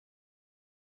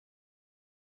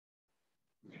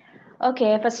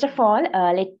Okay, first of all,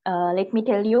 let me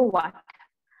tell you what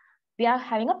we are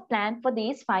having a plan for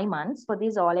these 5 months for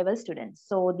these O-level students.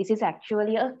 So this is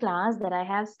actually a class that I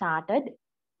have started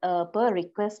per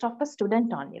request of a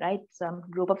student only, right? Some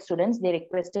group of students, they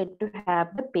requested to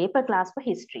have the paper class for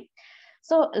history.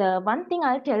 So one thing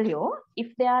I'll tell you,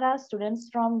 if there are students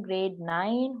from grade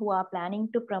 9 who are planning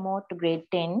to promote to grade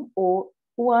 10 or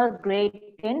who are grade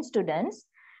 10 students,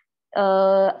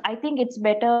 I think it's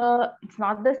better, it's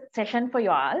not the session for you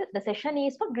all. The session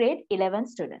is for grade 11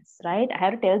 students, right? I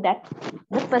have to tell that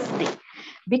the first thing,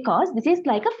 because this is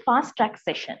like a fast track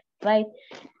session, right?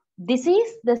 This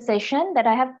is the session that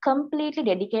I have completely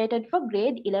dedicated for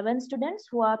grade 11 students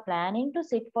who are planning to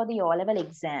sit for the O-level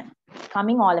exam,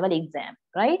 coming O-level exam,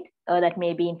 right? That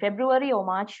may be in February or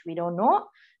March, we don't know,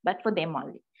 but for them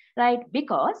only, right?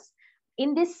 Because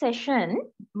in this session,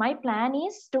 my plan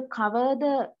is to cover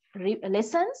the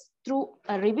lessons through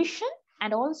a revision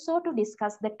and also to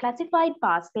discuss the classified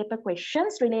past paper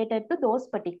questions related to those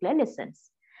particular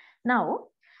lessons. Now,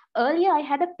 earlier I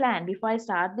had a plan before I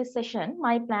start this session.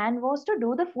 My plan was to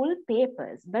do the full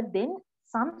papers, but then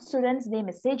some students, they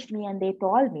messaged me and they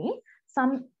told me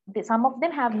some of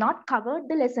them have not covered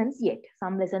the lessons yet.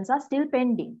 Some lessons are still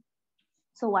pending.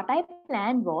 So what I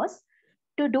planned was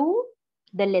to do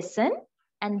the lesson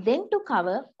and then to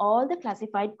cover all the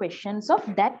classified questions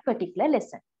of that particular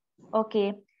lesson.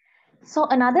 Okay. So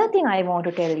another thing I want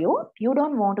to tell you, you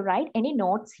don't want to write any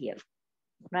notes here,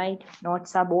 right?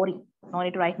 Notes are boring. No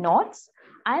need to write notes.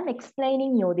 I'm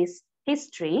explaining you this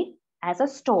history as a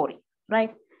story,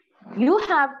 right? You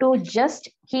have to just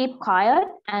keep quiet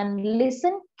and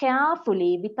listen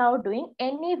carefully without doing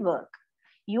any work.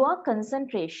 Your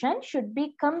concentration should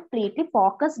be completely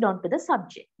focused onto the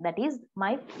subject. That is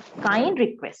my kind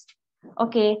request.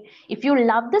 Okay, if you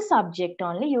love the subject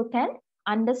only, you can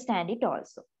understand it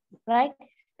also, right?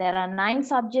 There are 9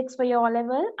 subjects for your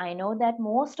O-level. I know that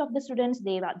most of the students,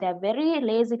 they're very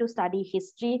lazy to study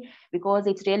history because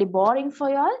it's really boring for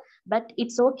you all, but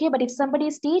it's okay. But if somebody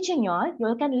is teaching you all,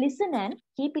 you can listen and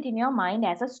keep it in your mind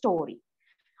as a story.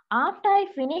 After I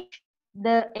finish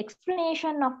the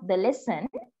explanation of the lesson,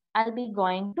 I'll be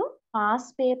going to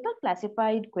past paper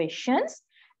classified questions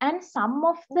and some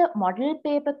of the model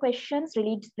paper questions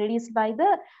released by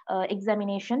the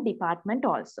examination department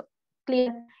also.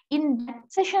 Clear? In that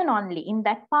session only, in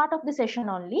that part of the session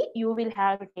only, you will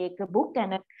have to take a book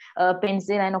and a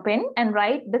pencil and a pen and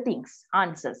write the things,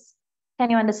 answers. Can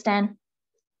you understand?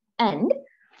 And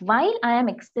while I am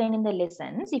explaining the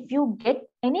lessons, if you get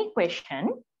any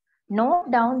question,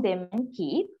 note down them and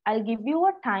keep. I'll give you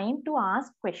a time to ask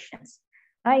questions,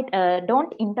 right?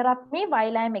 Don't interrupt me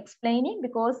while I'm explaining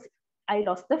because I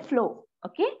lost the flow,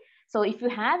 okay? So if you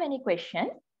have any question,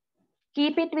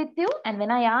 keep it with you. And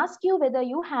when I ask you whether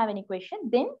you have any question,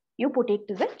 then you put it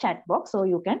to the chat box so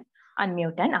you can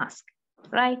unmute and ask,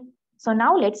 right? So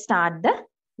now let's start the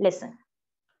lesson.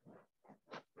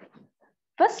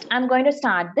 First, I'm going to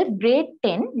start the grade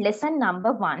 10 lesson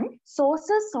number 1,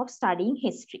 sources of studying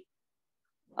history.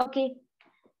 Okay.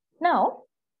 Now,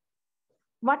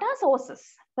 what are sources?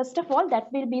 First of all,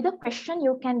 that will be the question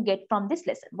you can get from this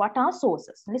lesson. What are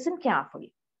sources? Listen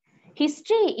carefully.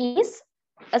 History is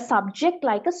a subject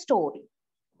like a story.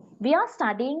 We are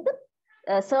studying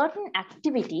the certain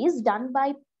activities done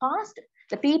by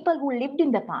the people who lived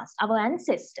in the past, our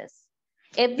ancestors.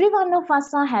 Every one of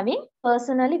us are having,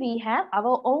 personally, we have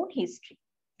our own history.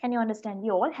 Can you understand? We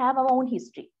all have our own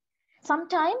history.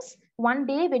 Sometimes one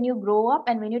day when you grow up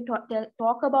and when you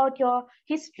talk about your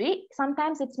history,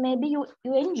 sometimes it's maybe you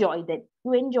enjoy that.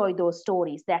 You enjoy those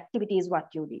stories, the activities, what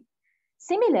you did.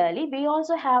 Similarly, we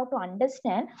also have to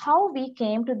understand how we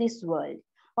came to this world.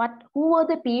 Who were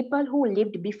the people who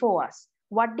lived before us?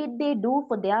 What did they do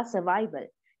for their survival?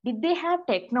 Did they have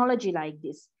technology like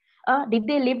this? Did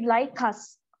they live like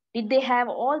us? Did they have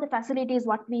all the facilities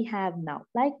what we have now?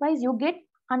 Likewise, you get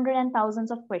hundreds and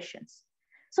thousands of questions.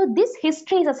 So this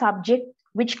history is a subject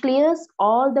which clears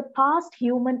all the past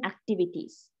human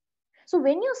activities. So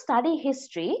when you study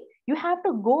history, you have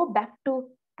to go back to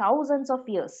thousands of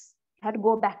years. You have to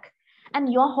go back.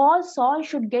 And your whole soul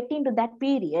should get into that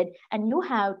period and you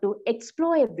have to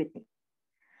explore everything.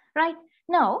 Right?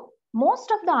 Now,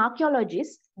 most of the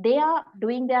archaeologists, they are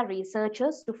doing their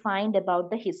researches to find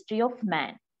about the history of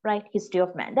man, right? History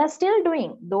of man. They're still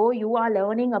doing, though you are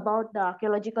learning about the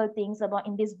archaeological things about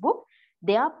in this book,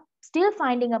 they are still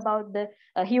finding about the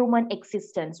human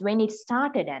existence, when it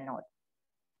started and all,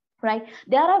 right?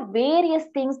 There are various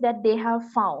things that they have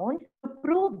found to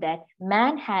prove that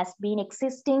man has been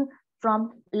existing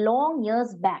from long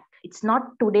years back. It's not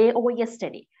today or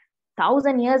yesterday.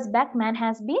 1,000 years back, man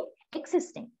has been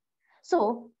existing.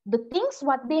 So the things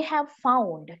what they have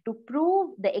found to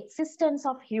prove the existence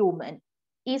of human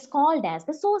is called as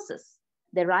the sources.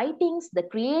 The writings, the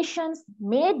creations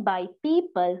made by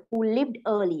people who lived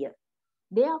earlier,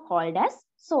 they are called as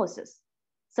sources.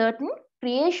 Certain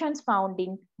creations found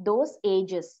in those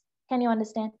ages. Can you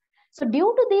understand? So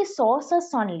due to these sources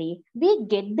only, we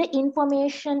get the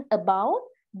information about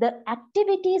the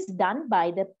activities done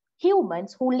by the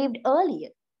humans who lived earlier.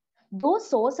 Those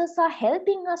sources are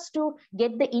helping us to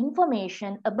get the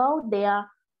information about their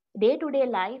day-to-day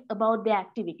life, about their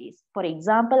activities. For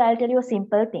example, I'll tell you a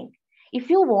simple thing. If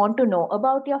you want to know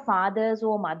about your father's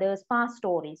or mother's past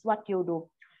stories, what you do,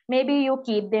 maybe you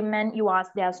keep them and you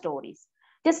ask their stories.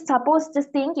 Just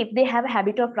think if they have a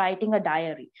habit of writing a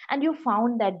diary and you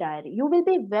found that diary, you will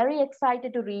be very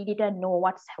excited to read it and know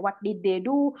what did they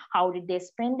do, how did they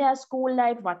spend their school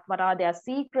life, what are their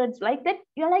secrets, like that.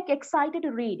 You're like excited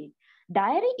to read it.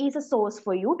 Diary is a source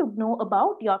for you to know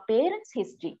about your parents'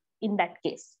 history in that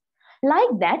case.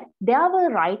 Like that, there were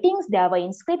writings, there were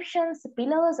inscriptions,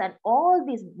 pillars, and all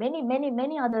these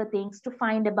many other things to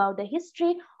find about the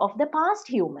history of the past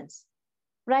humans,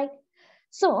 right?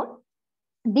 So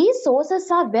these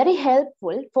sources are very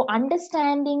helpful for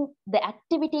understanding the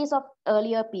activities of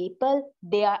earlier people,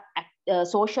 their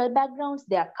social backgrounds,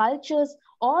 their cultures.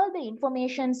 All the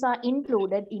informations are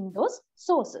included in those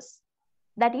sources.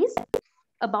 That is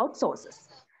about sources.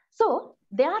 So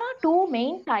there are two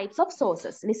main types of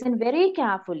sources. Listen very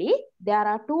carefully. There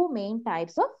are two main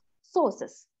types of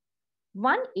sources.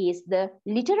 One is the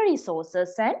literary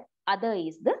sources and other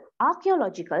is the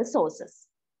archaeological sources.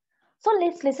 So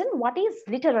let's listen what is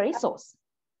literary source,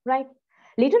 right?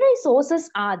 Literary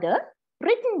sources are the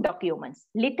written documents.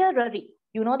 Literary,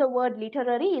 you know the word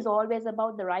literary is always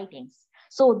about the writings.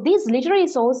 So these literary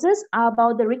sources are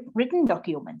about the written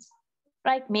documents,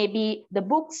 right? Maybe the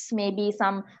books, maybe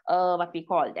some, what we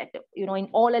call that, in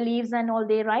all the leaves and all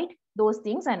they write, those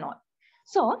things and all.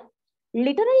 So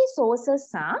literary sources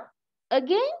are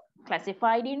again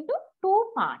classified into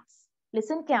two parts.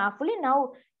 Listen carefully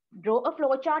now. Draw a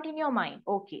flowchart in your mind.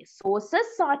 Okay, sources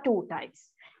are two types: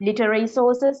 literary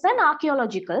sources and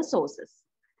archaeological sources.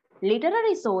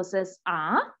 Literary sources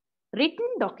are written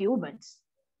documents.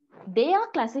 They are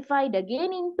classified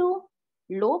again into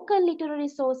local literary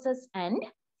sources and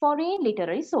foreign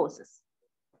literary sources.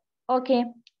 Okay,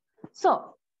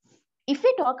 so if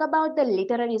we talk about the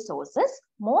literary sources,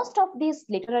 most of these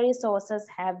literary sources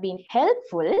have been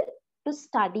helpful to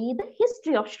study the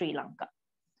history of Sri Lanka,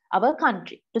 our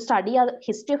country. To study the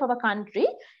history of our country,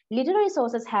 literary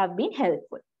sources have been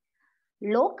helpful.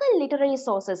 Local literary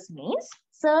sources means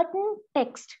certain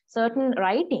text, certain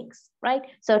writings, right?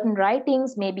 Certain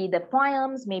writings, maybe the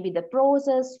poems, maybe the prose,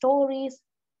 stories,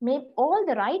 maybe all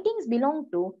the writings belong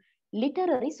to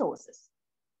literary sources.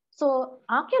 So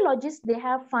archaeologists, they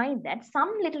have find that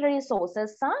some literary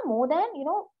sources are more than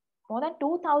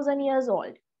 2,000 years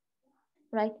old,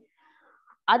 right?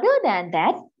 Other than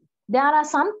that, there are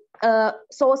some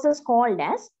sources called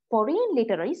as foreign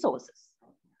literary sources.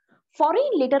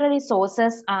 Foreign literary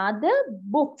sources are the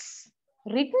books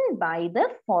written by the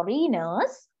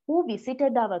foreigners who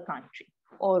visited our country,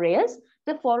 or else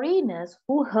the foreigners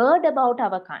who heard about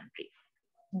our country.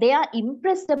 They are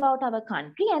impressed about our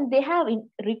country and they have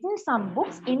written some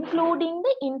books including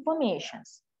the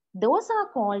informations. Those are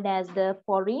called as the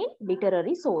foreign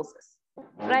literary sources,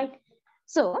 right?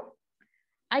 So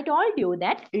I told you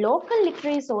that local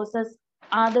literary sources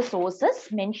are the sources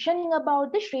mentioning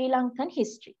about the Sri Lankan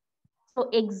history. So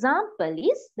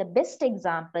the best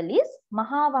example is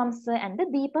Mahavamsa and the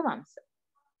Deepavamsa,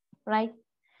 right?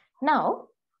 Now,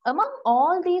 among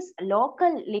all these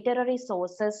local literary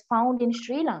sources found in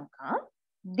Sri Lanka,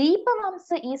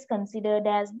 Deepavamsa is considered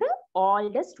as the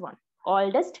oldest one,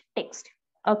 oldest text,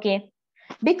 okay?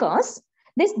 Because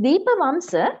this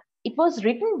Deepavamsa, it was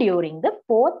written during the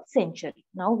 4th century.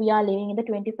 Now we are living in the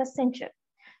 21st century.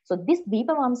 So this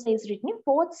Deepavamsa is written in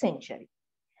 4th century.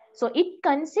 So it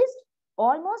consists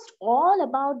almost all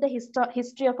about the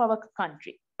history of our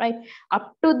country, right?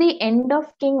 Up to the end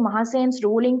of King Mahasen's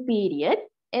ruling period,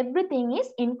 everything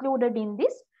is included in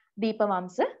this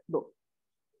Deepavamsa book,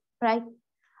 right?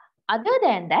 Other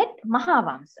than that,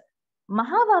 Mahavamsa.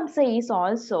 Mahavamsa is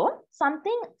also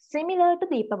something similar to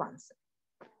Deepavamsa.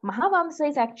 Mahavamsa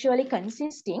is actually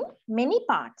consisting many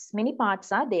parts. Many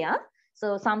parts are there.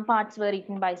 So some parts were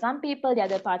written by some people, the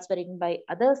other parts were written by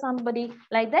other somebody,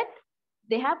 like that.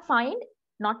 They have find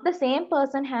not the same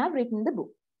person have written the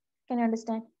book. Can you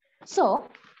understand? So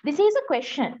this is a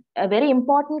question, a very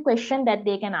important question that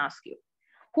they can ask you.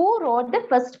 Who wrote the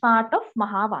first part of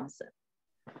Mahavamsa?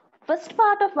 First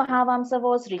part of Mahavamsa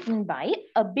was written by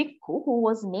a bhikkhu who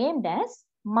was named as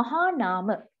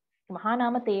Mahanama.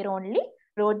 Mahanama Thera only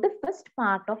wrote the first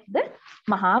part of the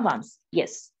Mahavamsa.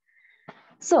 Yes.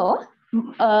 So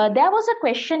there was a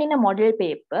question in a model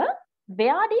paper.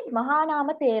 Where did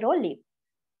Mahanama Thera live?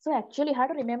 So actually you have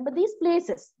to remember these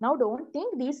places. Now don't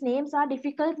think these names are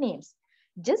difficult names.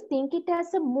 Just think it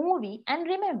as a movie and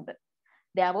remember.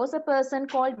 There was a person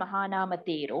called Mahanama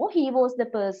Thera. He was the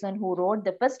person who wrote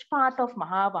the first part of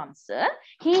Mahavamsa.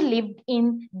 He lived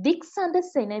in Diksanda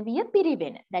Senaviya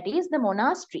Pirivena. That is the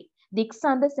monastery.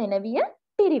 Diksanda Senaviya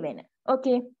Pirivena.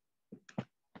 Okay.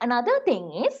 Another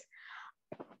thing is,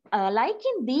 like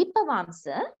in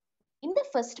Deepavamsa, in the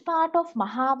first part of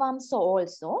Mahavamsa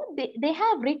also, they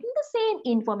have written the same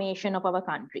information of our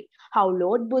country. How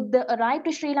Lord Buddha arrived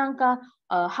to Sri Lanka,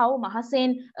 how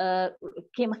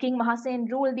King Mahasen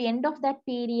ruled the end of that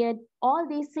period. All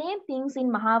these same things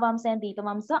in Mahavamsa and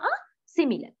Deepavamsa are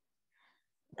similar.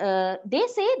 They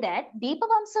say that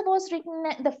Deepavamsa was written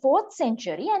in the 4th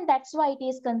century and that's why it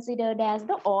is considered as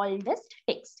the oldest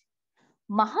text.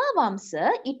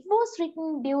 Mahavamsa, it was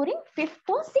written during 5th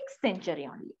or 6th century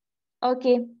only.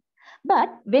 Okay, but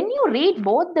when you read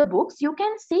both the books, you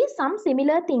can see some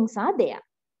similar things are there.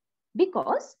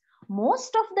 Because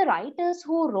most of the writers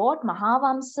who wrote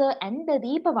Mahavamsa and the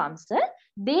Deepavamsa,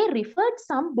 they referred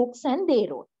some books and they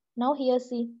wrote. Now here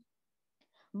see.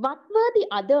 What were the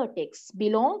other texts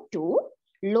belong to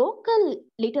local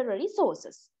literary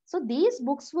sources. So these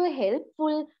books were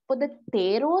helpful for the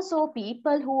Theros or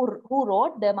people who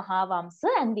wrote the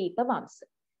Mahavamsa and Deepavamsa.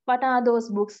 What are those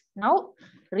books? Now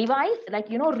revise,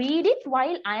 read it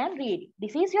while I am reading.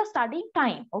 This is your studying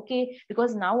time, okay?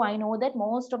 Because now I know that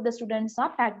most of the students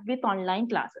are packed with online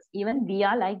classes. Even we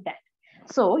are like that.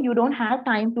 So you don't have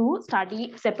time to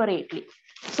study separately.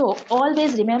 So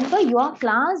always remember your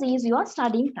class is your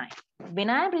studying time. When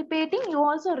I am repeating, you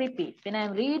also repeat. When I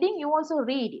am reading, you also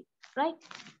read it, right?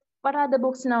 What are the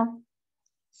books now?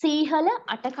 Sihala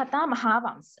Atakatha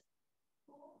Mahavamsa,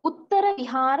 Uttara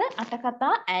Vihara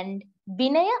Atakatha and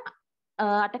Vinaya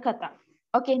Atakatha.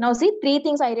 Okay, now see 3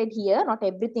 things I read here, not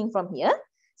everything from here.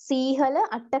 Sihala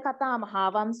Attakatha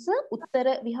Mahavamsa,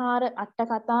 Uttara Vihara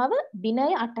Attakatha,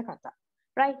 Vinaya Attakatha.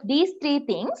 Right, these 3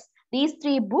 things, these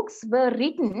 3 books were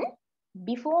written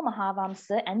before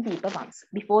Mahavamsa and Deepavamsa.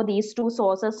 Before these 2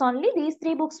 sources only, these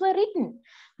 3 books were written.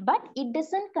 But it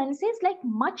doesn't consist like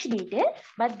much detail,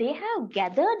 but they have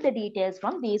gathered the details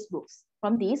from these books,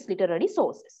 from these literary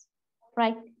sources.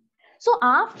 Right. So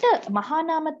after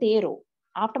Mahanama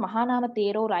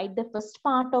Thera write the first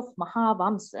part of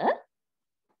Mahavamsa,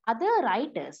 other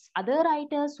writers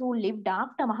who lived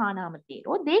after Mahanama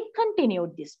Thera, they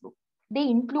continued this book. They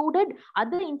included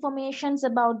other informations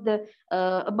about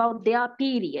their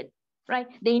period, right?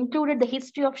 They included the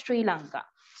history of Sri Lanka.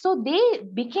 So they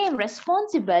became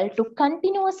responsible to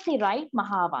continuously write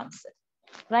Mahavamsa,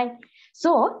 right?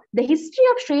 So the history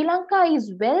of Sri Lanka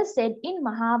is well said in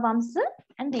Mahavamsa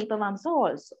and Deepavamsa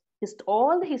also. Just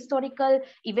all the historical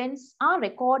events are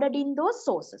recorded in those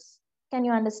sources. Can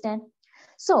you understand?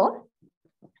 So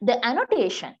the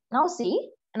annotation, now see,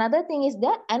 another thing is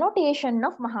the annotation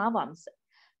of Mahavamsa.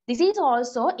 This is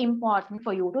also important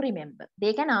for you to remember.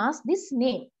 They can ask this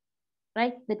name,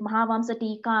 right? That Mahavamsa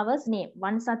Tikava's name,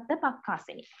 Vansatta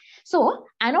Pakkasini. So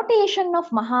annotation of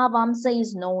Mahavamsa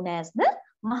is known as the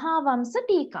Mahavamsa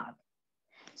Tikava.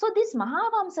 So this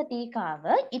Mahavamsa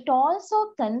Tikava, it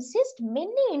also consists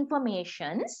many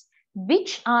informations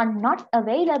which are not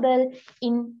available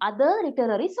in other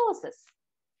literary sources.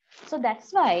 So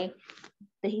that's why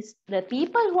the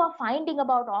people who are finding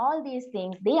about all these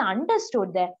things, they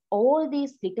understood that all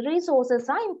these literary sources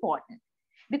are important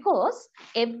because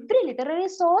every literary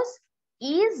source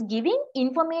is giving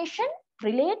information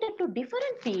related to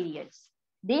different periods.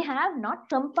 They have not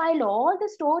compiled all the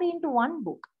story into one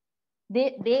book.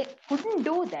 They couldn't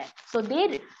do that. So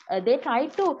they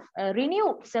tried to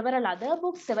renew several other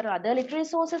books, several other literary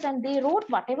sources, and they wrote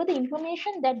whatever the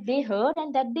information that they heard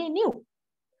and that they knew,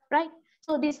 right?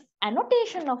 So this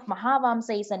annotation of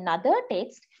Mahavamsa is another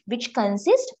text which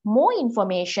consists more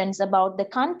informations about the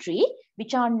country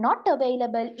which are not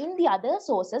available in the other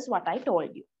sources what I told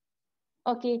you.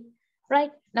 Okay,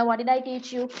 right? Now what did I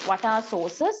teach you? What are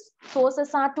sources?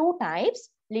 Sources are 2 types,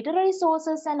 literary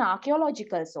sources and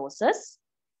archaeological sources.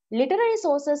 Literary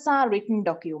sources are written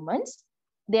documents.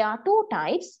 There are 2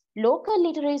 types, local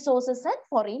literary sources and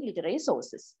foreign literary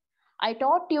sources. I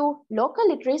taught you local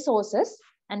literary sources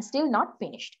and still not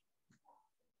finished.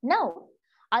 Now,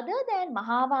 other than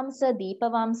Mahavamsa,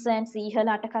 Deepavamsa, and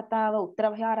Sihala Atakatava,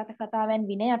 Uttaravihara Atakatava, and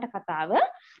Vinaya Atakatava,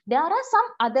 there are some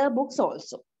other books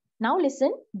also. Now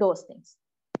listen those things.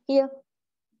 Here,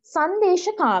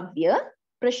 Sandesha Kavya,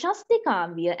 Prashasti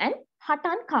Kavya, and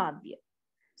Hatan Kavya.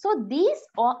 So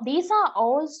these are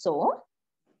also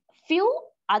few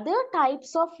other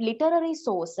types of literary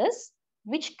sources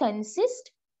which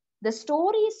consist the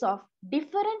stories of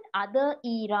different other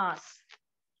eras,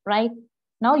 right?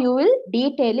 Now you will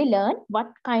detailedly learn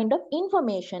what kind of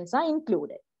informations are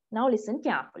included. Now listen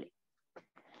carefully.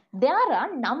 There are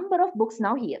a number of books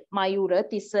now here. Mayura,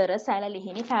 Tisara,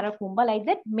 Salalihini, Parakumba, like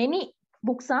that. Many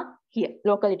books are here.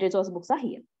 Local literature books are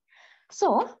here.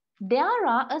 So there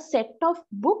are a set of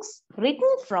books written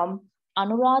from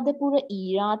Anuradhapura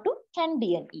era to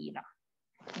Kandyan era.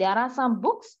 There are some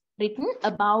books written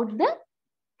about the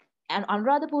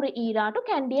Anuradhapura era to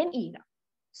Kandyan era.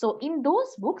 So in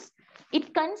those books,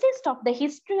 it consists of the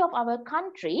history of our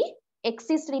country,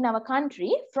 existed in our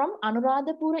country from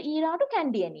Anuradhapura era to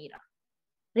Kandyan era.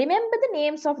 Remember the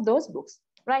names of those books,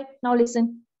 right? Now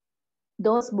listen.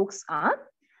 Those books are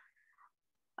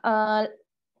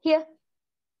here.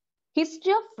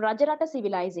 History of Rajarata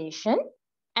civilization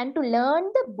and to learn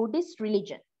the Buddhist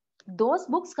religion. Those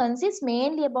books consist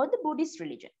mainly about the Buddhist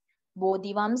religion.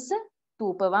 Bodhivamsa,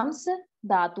 Tupavamsa,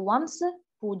 Dhatuvamsa,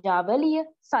 Pujavaliya,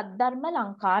 Saddharma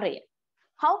Lankaraya.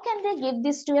 How can they give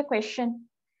this to a question?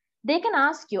 They can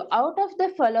ask you, out of the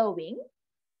following,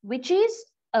 which is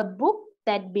a book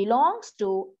that belongs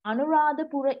to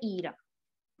Anuradhapura era.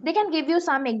 They can give you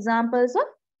some examples of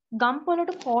Gampala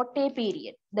to Kotte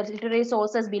period. The literary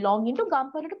sources belonging to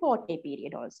Gampala to Kotte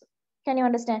period also. Can you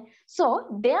understand? So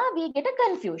there we get a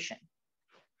confusion.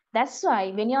 That's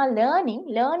why when you are learning,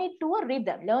 learn it to a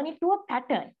rhythm, learn it to a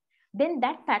pattern. Then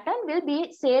that pattern will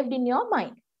be saved in your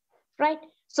mind, right?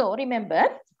 So remember,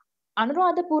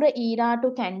 Anuradhapura era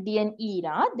to Kandyan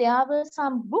era, there were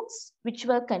some books which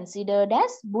were considered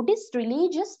as Buddhist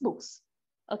religious books.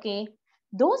 Okay,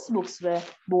 those books were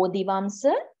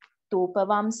Bodhivamsa,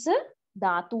 Tupavamsa,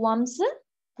 Dhatuvamsa,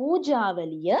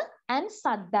 Pujavaliya, and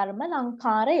Saddharma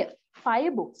Lankaraya.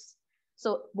 5 books.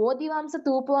 So Bodhivamsa,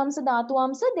 Tupavamsa,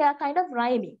 Dhatuvamsa, they are kind of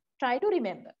rhyming. Try to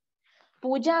remember.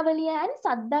 Pujavaliya and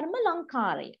Saddharma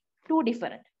Lankaraya. 2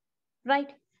 different.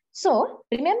 Right? So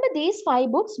remember these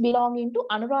 5 books belonging to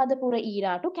Anuradhapura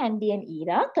era to Kandyan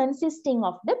era, consisting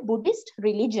of the Buddhist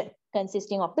religion.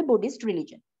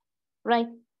 Right?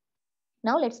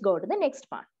 Now let's go to the next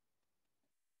part.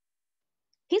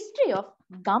 History of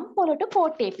Gampala to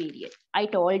Kotte period. I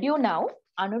told you now,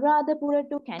 Anuradhapura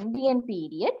to Kandyan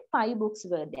period, 5 books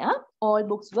were there. All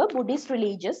books were Buddhist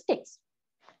religious texts.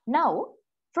 Now,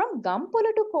 from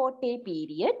Gampala to Kotte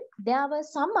period, there were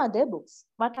some other books.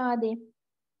 What are they?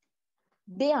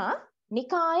 They are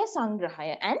Nikaya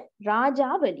Sangrahaya and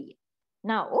Rajavaliya.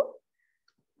 Now,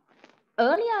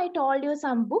 earlier I told you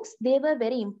some books, they were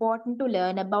very important to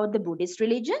learn about the Buddhist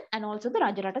religion and also the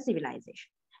Rajarata civilization.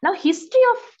 Now, history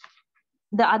of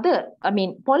the other,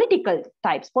 political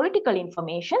types, political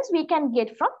informations we can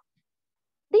get from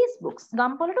these books,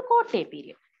 Gampala to Kotte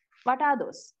period. What are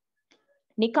those?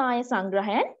 Nikaya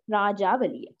Sangrahaya and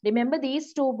Rajavaliya. Remember,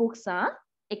 these 2 books are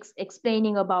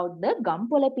explaining about the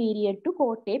Gampala period to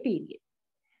Kotte period.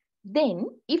 Then,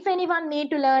 if anyone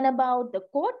need to learn about the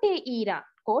Kotte era,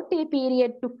 Kotte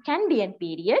period to Kandyan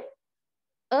period,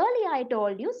 earlier I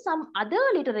told you some other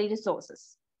literary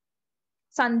sources.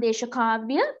 Sandesha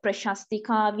Kavya, Prashasti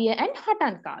Kavya, and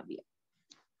Hatan Kavya.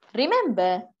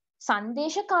 Remember,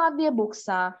 Sandesha Kavya books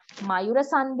are Mayura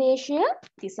Sandeshya,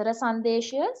 Tisara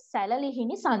Sandeshya,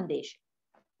 Salalihini Sandeshya.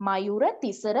 Mayura,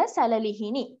 Tisara,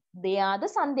 Salalihini. They are the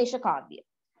Sandesha Kavya.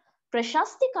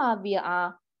 Prashasti Kavya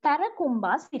are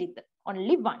Parakumba Sirita.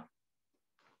 Only 1.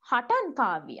 Hatan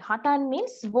Kavya. Hatan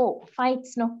means war,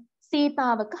 fights, no?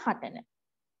 Sitavaka Hatana.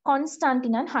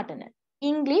 Constantinan Hatana.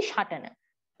 English Hatana.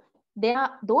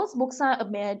 Those books are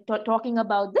talking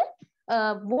about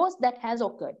the wars that has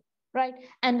occurred, right?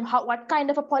 And what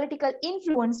kind of a political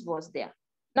influence was there.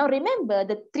 Now remember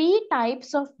the 3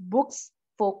 types of books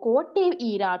for Kotte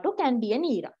era to Kandyan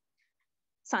era.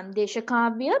 Sandesha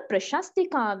Kavya, Prashasti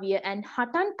Kavya, and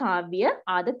Hatan Kavya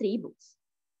are the 3 books.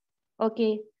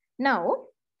 Okay, now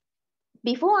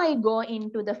before I go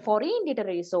into the foreign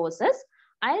literary sources,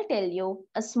 I'll tell you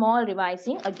a small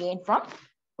revising again from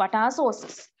what are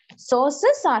sources.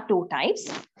 Sources are 2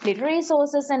 types, literary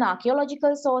sources and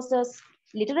archaeological sources.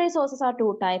 Literary sources are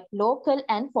 2 types, local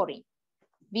and foreign.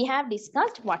 We have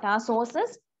discussed what are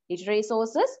sources, literary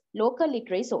sources, local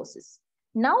literary sources.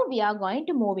 Now we are going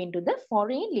to move into the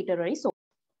foreign literary sources.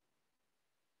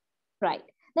 Right.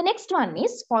 The next one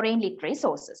is foreign literary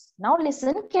sources. Now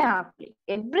listen carefully.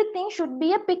 Everything should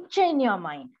be a picture in your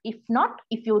mind. If not,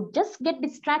 if you just get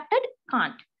distracted,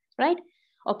 can't. Right?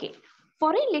 Okay.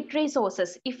 Foreign literary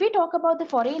sources. If we talk about the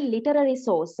foreign literary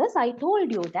sources, I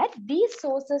told you that these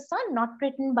sources are not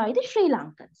written by the Sri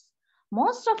Lankans.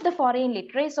 Most of the foreign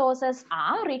literary sources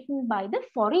are written by the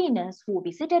foreigners who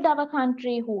visited our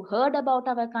country, who heard about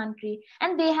our country,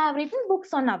 and they have written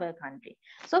books on our country.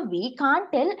 So we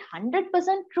can't tell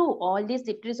 100% true. All these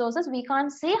literary sources, we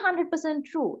can't say 100%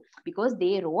 true because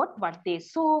they wrote what they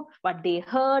saw, what they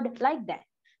heard, like that,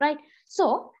 right?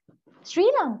 So Sri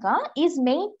Lanka is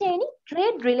maintaining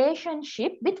trade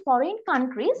relationship with foreign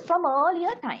countries from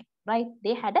earlier time, right?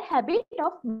 They had a habit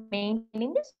of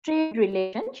maintaining this trade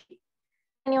relationship.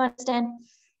 Can you understand?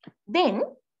 Then,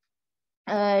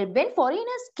 when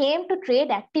foreigners came to trade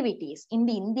activities in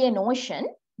the Indian Ocean,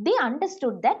 they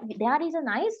understood that there is a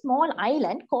nice small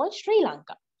island called Sri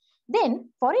Lanka. Then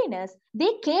foreigners,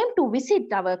 they came to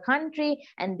visit our country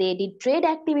and they did trade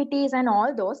activities and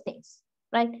all those things.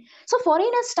 Right? So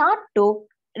foreigners start to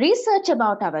research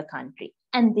about our country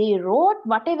and they wrote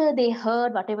whatever they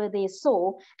heard, whatever they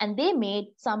saw, and they made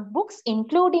some books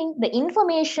including the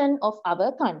information of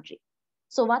our country.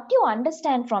 So what you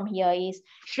understand from here is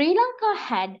Sri Lanka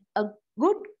had a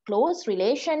good close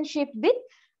relationship with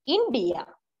India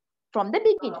from the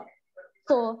beginning.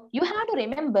 So you have to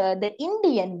remember the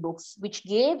Indian books which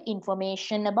gave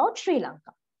information about Sri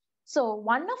Lanka. So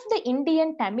one of the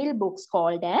Indian Tamil books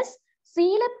called as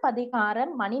Syllabus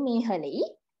Manimehali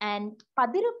and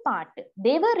Padirupattu,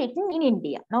 they were written in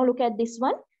India. Now look at this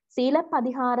one.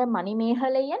 Syllabus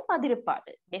Manimehali and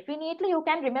Padirupattu. Definitely you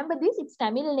can remember this. It's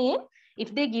Tamil name.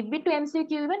 If they give it to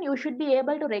MCQ even, you should be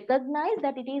able to recognize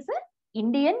that it is an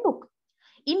Indian book.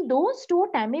 In those two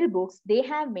Tamil books, they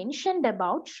have mentioned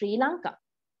about Sri Lanka.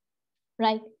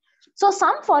 Right? So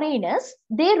some foreigners,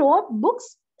 they wrote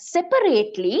books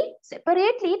separately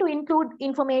to include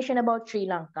information about Sri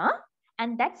Lanka,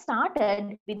 and that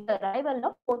started with the arrival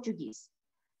of Portuguese.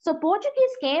 So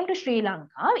Portuguese came to Sri Lanka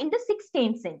in the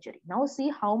 16th century. Now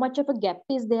see how much of a gap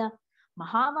is there.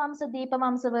 Mahavamsa,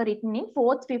 Deepavamsa were written in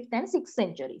 4th, 5th and 6th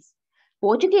centuries.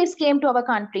 Portuguese came to our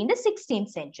country in the 16th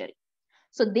century.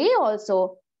 So they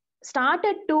also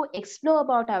started to explore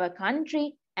about our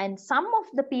country, and some of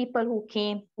the people who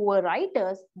came, who were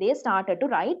writers, they started to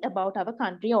write about our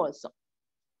country also.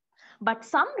 But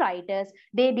some writers,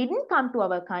 they didn't come to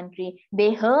our country.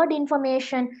 They heard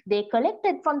information, they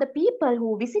collected from the people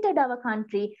who visited our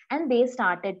country, and they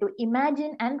started to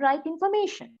imagine and write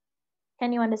information.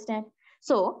 Can you understand?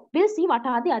 So we'll see what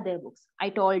are the other books. I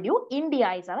told you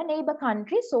India is our neighbor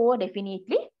country, so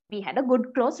definitely we had a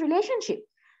good close relationship.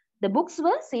 The books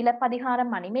were Silapadihara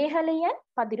Manimehalai and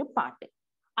Padirupattu.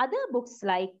 Other books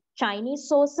like Chinese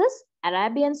sources,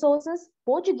 Arabian sources,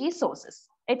 Portuguese sources.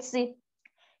 Let's see.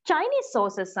 Chinese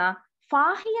sources are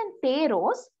Fahian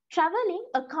Thero's traveling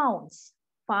accounts.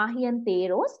 Fahian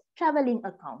Thero's traveling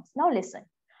accounts. Now listen.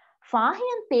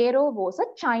 Fahian Thero was a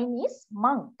Chinese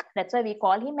monk. That's why we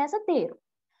call him as a Thero.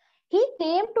 He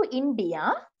came to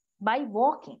India by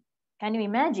walking. Can you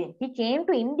imagine? He came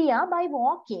to India by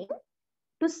walking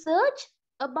to search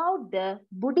about the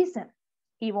Buddhism.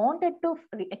 He wanted to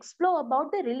explore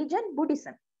about the religion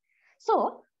Buddhism.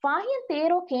 So, Fahian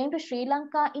Thero came to Sri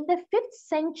Lanka in the 5th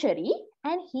century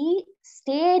and he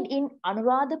stayed in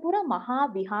Anuradhapura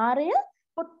Mahaviharaya.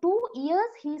 For 2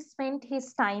 years, he spent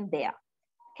his time there.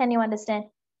 Can you understand?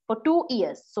 For 2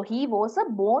 years. So, he was a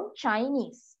born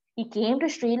Chinese. He came to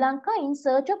Sri Lanka in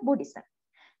search of Buddhism.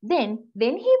 Then,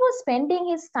 when he was spending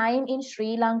his time in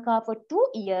Sri Lanka for 2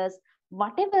 years,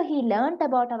 whatever he learned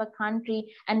about our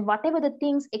country and whatever the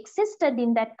things existed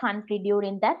in that country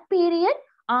during that period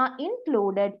are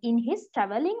included in his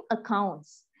traveling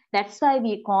accounts. That's why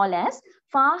we call as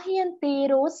Fahian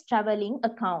Thero's traveling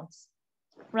accounts,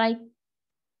 right?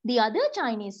 The other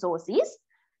Chinese source is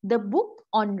the book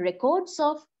on records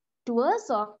of tours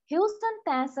of Houston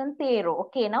Tassan Thero.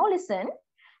 Okay, now listen.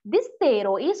 This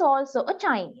Thero is also a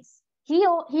Chinese. He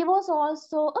was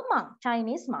also a monk,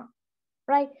 Chinese monk,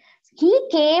 right? He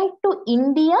came to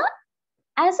India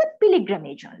as a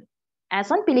pilgrimage only. As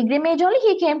on pilgrimage only,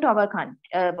 he came to our country,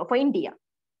 for India,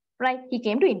 right? He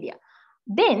came to India.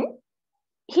 Then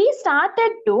he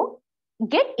started to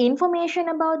get information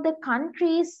about the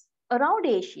countries around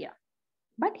Asia,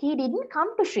 but he didn't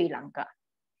come to Sri Lanka.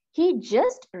 He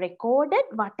just recorded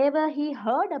whatever he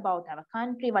heard about our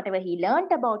country, whatever he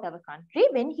learned about our country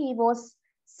when he was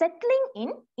settling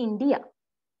in India.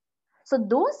 So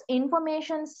those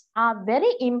informations are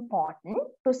very important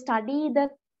to study the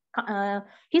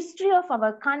history of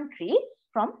our country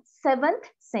from 7th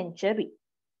century,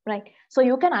 right? So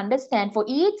you can understand for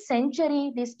each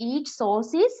century, each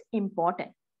source is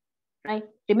important, right?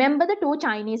 Remember the two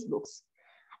Chinese books.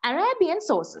 Arabian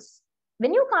sources.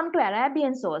 When you come to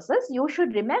Arabian sources, you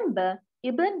should remember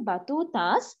Ibn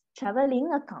Battuta's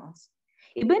traveling accounts.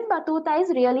 Ibn Battuta is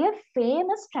really a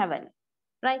famous traveler,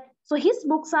 right? So his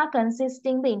books are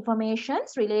consisting the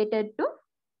informations related to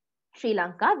Sri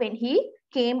Lanka when he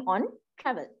came on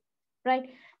travel, right?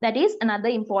 That is another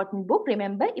important book.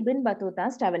 Remember Ibn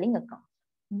Battuta's traveling account.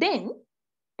 Then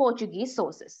Portuguese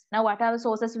sources. Now, what are the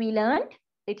sources we learned?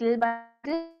 Little by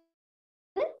little,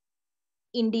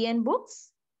 Indian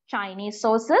books, Chinese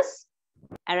sources,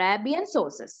 Arabian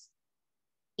sources.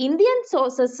 Indian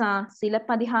sources are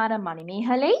Silapadihara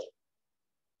Manimehale,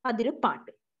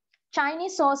 Padirupattu.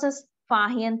 Chinese sources,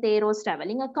 Fahian Thero's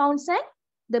traveling accounts and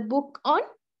the book on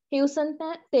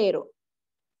Husanta Thero.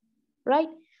 Right?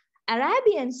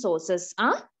 Arabian sources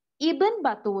are Ibn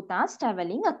Battuta's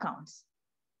traveling accounts.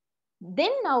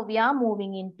 Then now we are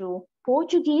moving into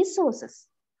Portuguese sources.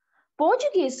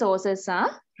 Portuguese sources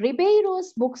are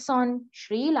Ribeiro's books on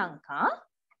Sri Lanka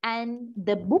and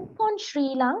the book on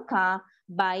Sri Lanka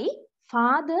by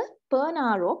Father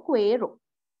Pernaro Coelho.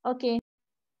 Okay.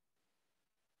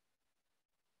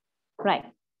 Right.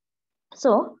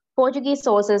 So Portuguese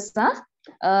sources are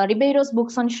Ribeiro's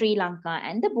books on Sri Lanka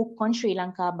and the book on Sri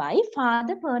Lanka by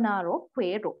Father Pernaro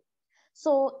Coelho.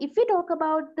 So if we talk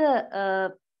about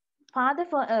the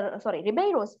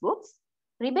Ribeiro's books,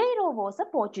 Ribeiro was a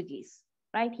Portuguese,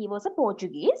 right? He was a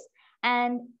Portuguese,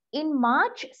 and in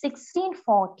March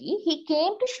 1640, he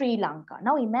came to Sri Lanka.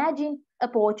 Now imagine a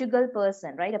Portugal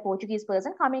person, right? A Portuguese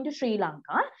person coming to Sri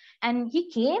Lanka, and he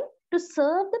came to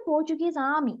serve the Portuguese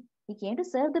army. He came to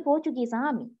serve the Portuguese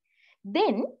army.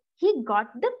 Then he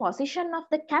got the position of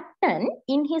the captain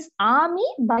in his army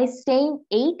by staying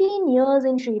 18 years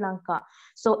in Sri Lanka.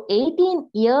 So 18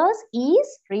 years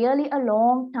is really a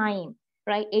long time,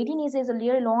 right? 18 years is a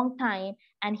really long time,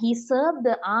 and he served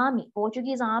the army,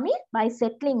 Portuguese army, by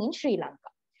settling in Sri Lanka.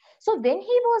 So when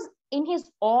he was in his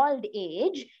old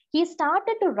age, he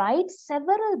started to write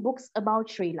several books about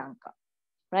Sri Lanka.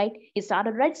 Right? He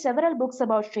started to write several books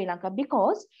about Sri Lanka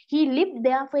because he lived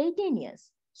there for 18 years.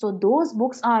 So those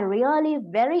books are really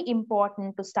very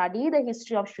important to study the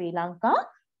history of Sri Lanka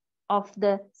of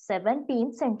the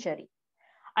 17th century.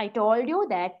 I told you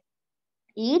that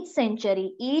each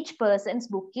century, each person's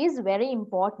book is very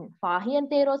important. Fahy and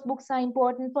Thero's books are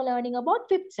important for learning about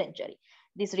 5th century.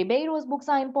 These Ribeiro's books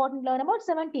are important to learn about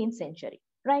 17th century,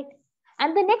 right?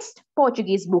 And the next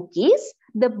Portuguese book is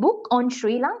the book on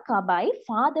Sri Lanka by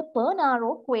Father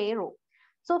Pernaro Coelho.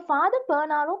 So Father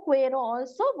Pernaro Coelho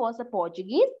also was a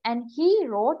Portuguese, and he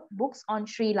wrote books on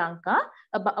Sri Lanka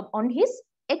on his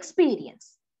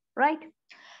experience, right?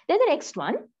 Then the next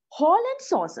one, Holland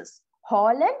sources.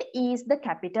 Holland is the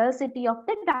capital city of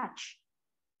the Dutch.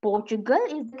 Portugal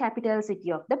is the capital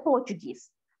city of the Portuguese.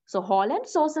 So Holland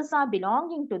sources are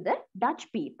belonging to the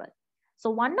Dutch people.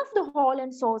 So one of the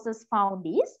Holland sources found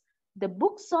is the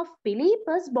books of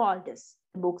Philippus Baldus.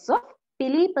 Books of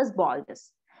Philippus Baldus.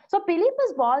 So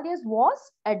Philippus Baldus was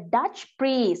a Dutch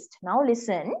priest. Now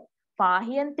listen,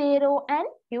 Fahian Thero and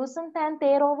Husantan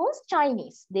Thero was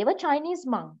Chinese. They were Chinese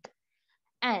monks.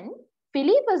 And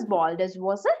Philippus Baldus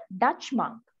was a Dutch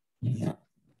monk.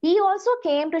 He also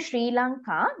came to Sri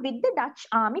Lanka with the Dutch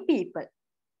army people,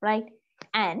 right?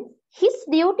 And his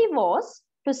duty was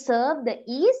to serve the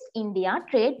East India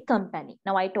Trade Company.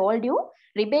 Now I told you,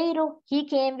 Ribeiro, he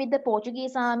came with the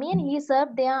Portuguese army and he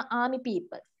served their army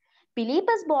people.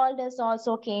 Philippus Baldus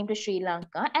also came to Sri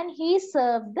Lanka and he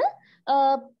served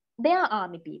their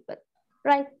army people,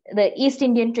 right? The East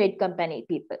Indian Trade Company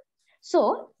people.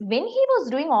 So when he was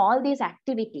doing all these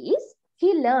activities,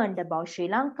 he learned about Sri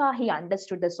Lanka, he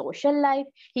understood the social life,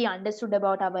 he understood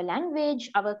about our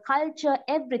language, our culture,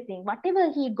 everything,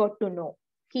 whatever he got to know.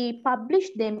 He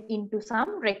published them into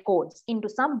some records, into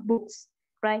some books,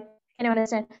 right? Can you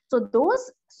understand? So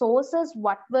those sources,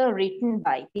 what were written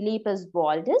by Philippus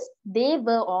Baldus, they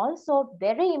were also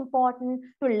very important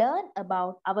to learn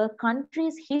about our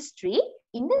country's history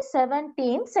in the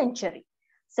 17th century.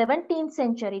 17th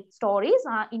century stories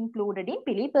are included in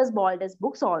Philippus Baldus'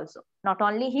 books also. Not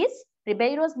only his,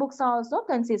 Ribeiro's books are also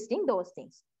consisting those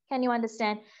things. Can you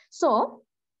understand? So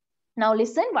now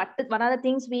listen, what are the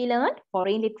things we learned?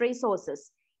 Foreign literary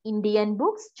sources, Indian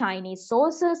books, Chinese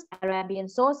sources, Arabian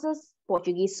sources,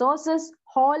 Portuguese sources,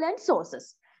 Holland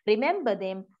sources. Remember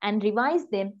them and revise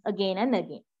them again and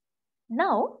again.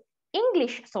 Now,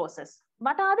 English sources.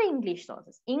 What are the English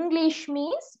sources? English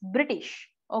means British.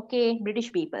 Okay,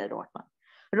 British people wrote one.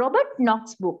 Robert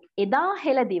Knox's book, Eda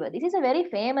Heladiva. This is a very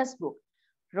famous book.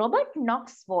 Robert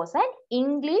Knox was an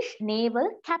English naval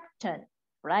captain,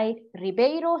 right?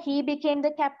 Ribeiro, he became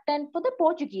the captain for the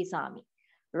Portuguese army.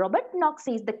 Robert Knox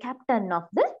is the captain of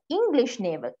the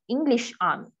English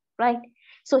army, right?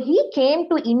 So he came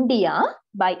to India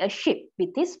by a ship with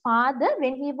his father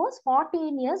when he was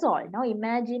 14 years old. Now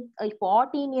imagine a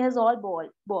 14 years old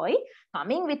boy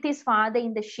coming with his father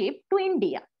in the ship to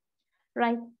India,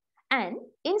 right? And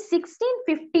in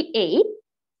 1658,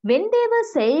 when they were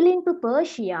sailing to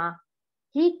Persia,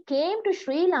 he came to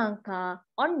Sri Lanka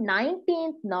on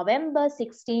 19th November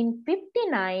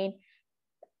 1659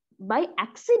 by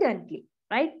accidentally,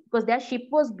 right? Because their ship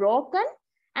was broken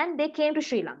and they came to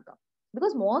Sri Lanka.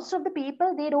 Because most of the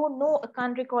people, they don't know a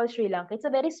country called Sri Lanka. It's a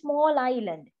very small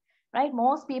island, right?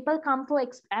 Most people come for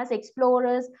as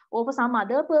explorers or for some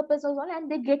other purpose as well,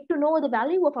 and they get to know the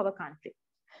value of our country.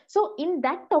 So in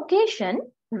that occasion,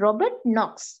 Robert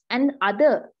Knox and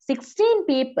other 16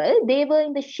 people, they were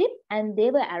in the ship and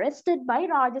they were arrested by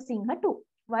Raja Singha too.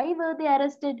 Why were they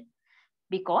arrested?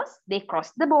 Because they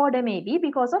crossed the border, maybe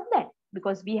because of that.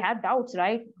 Because we have doubts,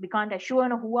 right? We can't assure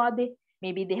who are they.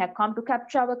 Maybe they have come to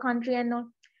capture our country and all.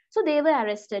 So they were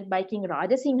arrested by King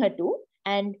Raja Singha too.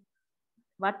 And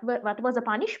what was the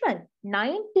punishment?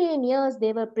 19 years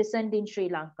they were imprisoned in Sri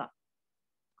Lanka.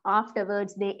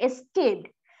 Afterwards, they escaped.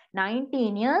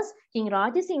 19 years, King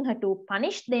Raja Singha II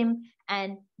punished them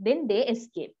and then they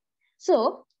escaped.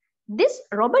 So this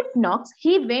Robert Knox,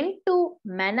 he went to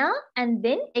Mannar and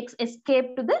then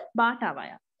escaped to the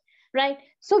Batavaya, right?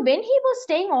 So when he was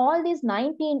staying all these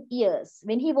 19 years,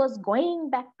 when he was going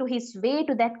back to his way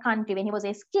to that country, when he was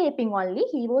escaping only,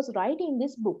 he was writing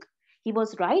this book. He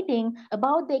was writing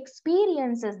about the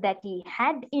experiences that he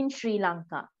had in Sri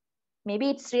Lanka. Maybe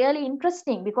it's really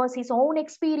interesting because his own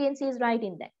experience is right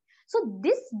in that. So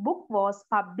this book was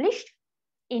published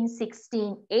in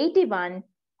 1681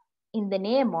 in the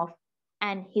name of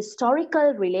An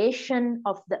Historical Relation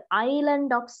of the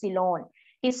Island of Ceylon.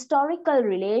 Historical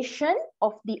relation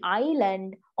of the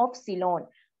island of Ceylon.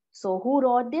 So who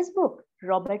wrote this book?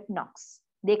 Robert Knox.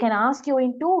 They can ask you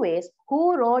in two ways.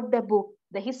 Who wrote the book,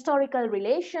 The Historical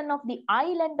Relation of the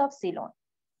Island of Ceylon?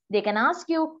 They can ask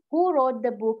you who wrote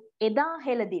the book Eda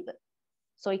Heladiva.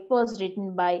 So it was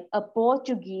written by a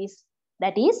Portuguese,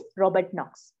 that is Robert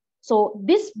Knox. So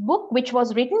this book, which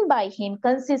was written by him,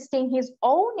 consisting his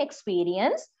own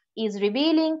experience, is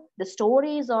revealing the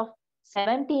stories of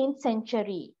 17th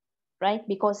century, right?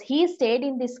 Because he stayed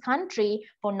in this country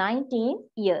for 19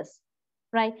 years,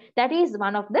 right? That is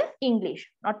one of the English,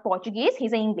 not Portuguese,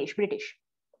 he's an English, British.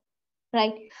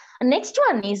 Right. Next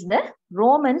one is the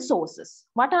Roman sources.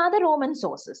 What are the Roman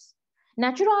sources?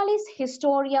 Naturalis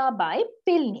Historia by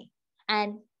Pliny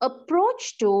and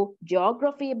Approach to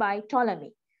Geography by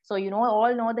Ptolemy. So you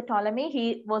all know the Ptolemy.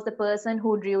 He was the person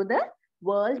who drew the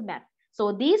world map.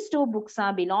 So these two books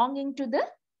are belonging to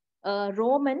the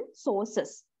Roman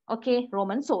sources. Okay,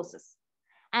 Roman sources.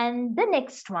 And the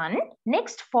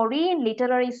next foreign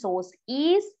literary source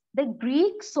is the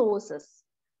Greek sources.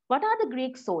 What are the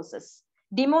Greek sources?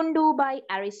 Dimundu by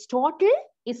Aristotle,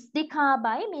 Istica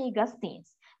by Megasthenes.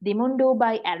 Dimundu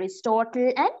by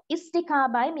Aristotle and Istica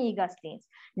by Megasthenes.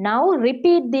 Now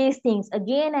repeat these things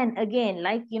again and again,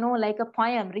 like a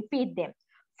poem, repeat them.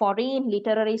 Foreign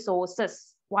literary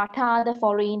sources. What are the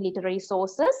foreign literary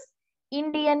sources?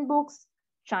 Indian books,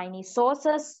 Chinese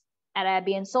sources,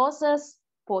 Arabian sources,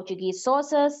 Portuguese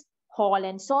sources,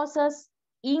 Holland sources,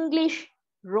 English,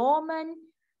 Roman,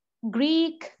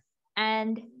 Greek,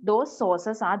 and those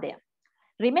sources are there.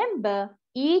 Remember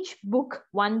each book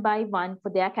one by one for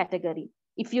their category.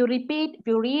 If you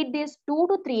read this 2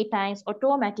 to 3 times,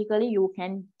 automatically you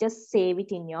can just save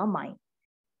it in your mind.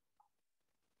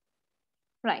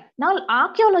 Right. Now,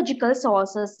 archaeological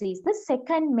sources is the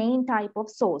second main type of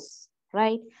source,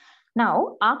 right?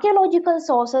 Now, archaeological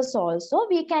sources also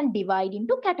we can divide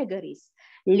into categories.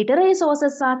 Literary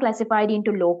sources are classified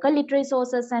into local literary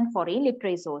sources and foreign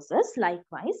literary sources.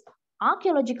 Likewise,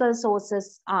 archaeological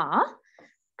sources are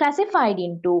classified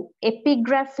into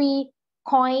epigraphy,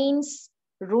 coins,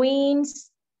 ruins,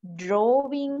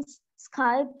 drawings,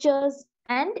 sculptures,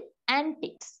 and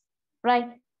antiques, right?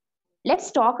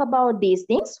 Let's talk about these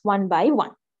things one by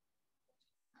one.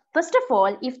 First of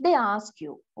all, if they ask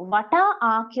you, what are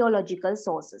archaeological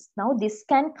sources? Now, this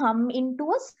can come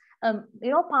into a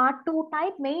part 2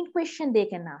 type main question they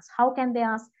can ask. How can they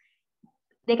ask?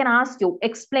 They can ask you,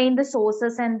 explain the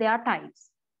sources and their types.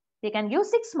 They can give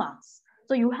 6 marks.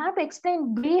 So you have to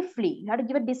explain briefly. You have to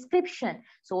give a description.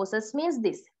 Sources means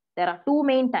this. There are 2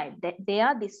 main types. They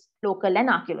are this local and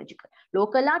archaeological.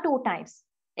 Local are 2 types.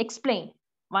 Explain.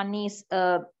 One is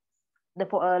the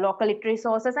local literary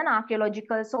sources and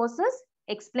archaeological sources.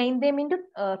 explain them into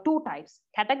two types.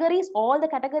 Categories, all the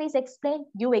categories explain,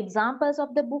 give examples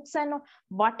of the books and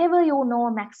whatever you know,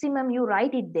 maximum you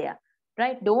write it there,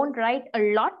 right? Don't write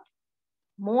a lot,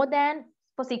 more than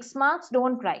for 6 marks,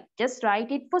 don't write. Just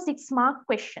write it for 6-mark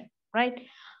question, right?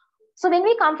 So when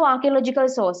we come for archaeological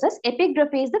sources,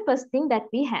 epigraphy is the first thing that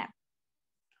we have.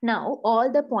 Now,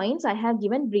 all the points I have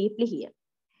given briefly here.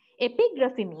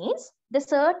 Epigraphy means the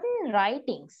certain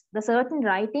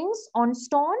writings on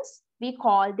stones, we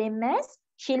call them as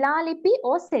Shilalipi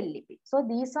or Sellipi. So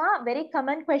these are very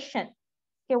common questions.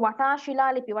 Okay, what are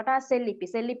Shilalipi? What are Sellipi?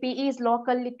 Sellipi is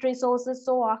local literary sources,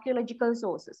 so archaeological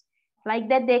sources. Like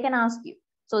that, they can ask you.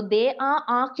 So they are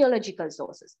archaeological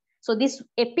sources. So this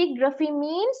epigraphy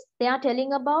means they are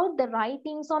telling about the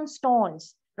writings on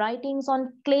stones, writings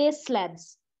on clay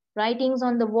slabs, writings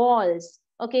on the walls,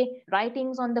 okay,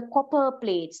 writings on the copper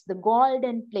plates, the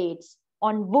golden plates,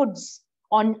 on woods,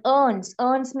 on urns.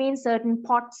 Urns means certain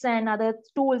pots and other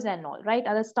tools and all, right?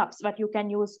 Other stuffs what you can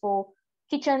use for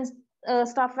kitchens,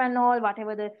 stuff and all,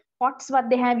 whatever the pots what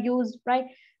they have used, right?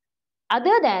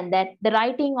 Other than that, the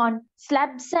writing on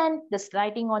slabs and the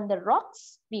writing on the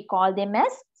rocks, we call them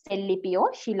as Sellipi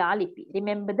or Shilalipi.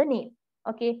 Remember the name.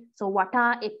 Okay, so what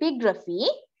are epigraphy?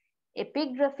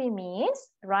 Epigraphy means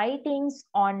writings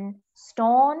on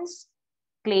stones,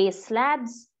 clay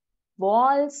slabs,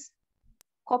 walls,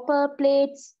 copper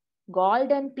plates,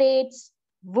 golden plates,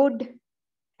 wood,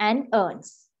 and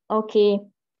urns. Okay,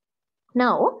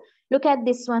 now look at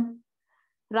this one.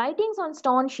 Writings on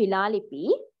stone Shilalipi,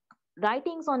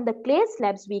 writings on the clay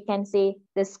slabs, we can say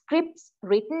the scripts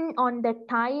written on the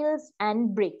tiles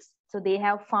and bricks. So they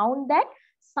have found that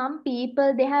some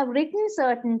people, they have written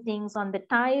certain things on the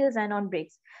tiles and on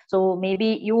bricks. So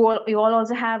maybe you all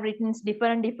also have written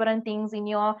different things in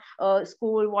your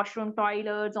school washroom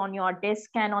toilets, on your desk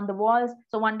and on the walls.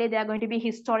 So one day they are going to be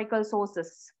historical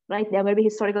sources, right? They are going to be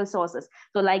historical sources.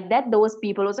 So like that, those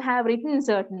people also have written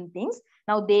certain things.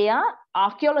 Now they are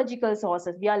archaeological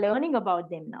sources. We are learning about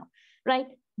them now, right?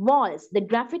 Walls, the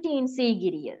graffiti in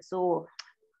Sigiriya. So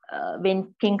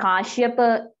when King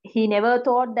Kashyapa, he never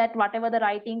thought that whatever the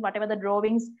writing, whatever the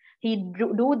drawings he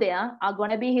do there are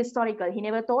going to be historical. He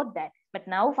never thought that. But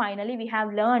now finally we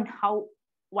have learned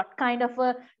what kind of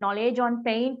a knowledge on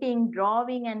painting,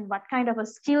 drawing, and what kind of a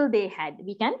skill they had.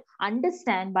 We can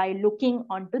understand by looking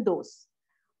onto those.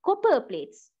 Copper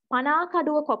plates.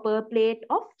 Panakaduwa copper plate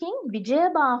of King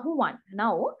Vijayabahu I.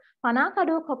 Now,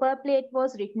 Panakaduwa copper plate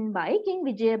was written by King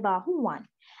Vijayabahu I.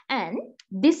 And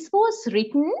this was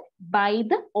written by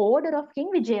the order of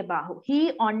King Vijayabahu.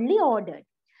 He only ordered.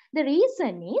 The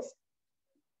reason is,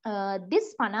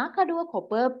 this Panakaduwa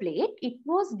copper plate, it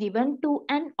was given to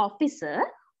an officer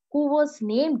who was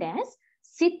named as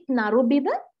Sit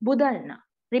Narubiba Budalna.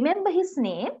 Remember his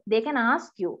name, they can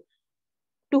ask you,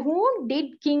 to whom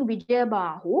did King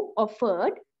Vijayabahu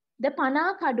offered the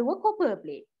Panakaduwa copper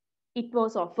plate? It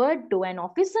was offered to an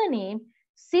officer named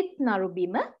Sit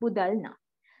Narubima Budalna.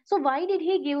 So why did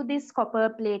he give this copper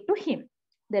plate to him?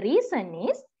 The reason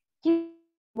is he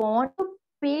wanted to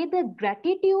pay the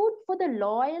gratitude for the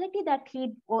loyalty that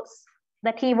he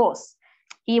was.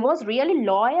 He was really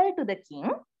loyal to the king,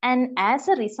 and as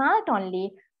a result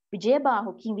only,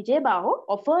 King Vijayabahu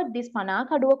offered this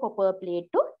Panakaduwa copper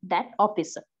plate to that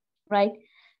officer, right?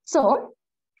 So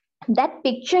that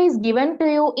picture is given to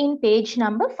you in page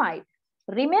number 5.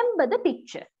 Remember the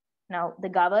picture. Now, the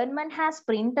government has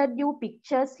printed you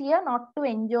pictures here not to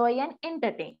enjoy and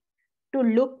entertain, to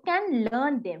look and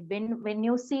learn them. When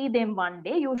you see them one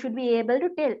day, you should be able to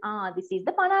tell, this is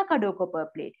the Panakaduwa copper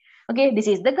plate. Okay, this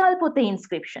is the Galputha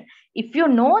inscription. If you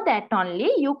know that only,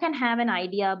 you can have an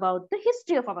idea about the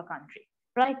history of our country,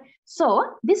 right? So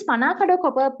this Panakaduwa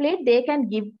copper plate, they can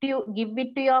give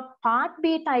it to your part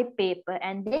B type paper,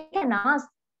 and they can ask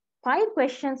 5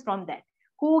 questions from that.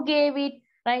 Who gave it,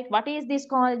 right? What is this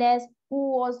called as?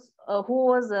 Who was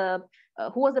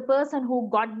the person who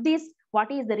got this?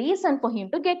 What is the reason for him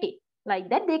to get it? Like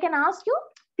that, they can ask you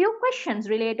few questions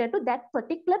related to that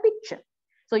particular picture.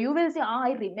 So you will say,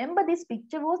 I remember this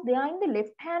picture was there in the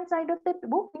left-hand side of the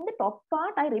book, in the top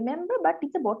part, I remember, but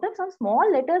it's the bottom, some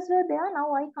small letters were there,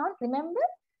 now I can't remember.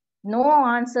 No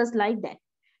answers like that.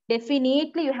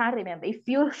 Definitely you have to remember. If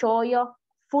you show your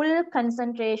full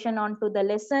concentration onto the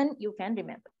lesson, you can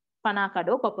remember.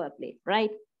 Panakaduwa copper plate,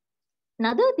 right?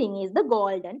 Another thing is the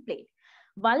golden plate.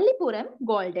 Vallipuram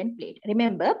golden plate.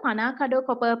 Remember, Panakaduwa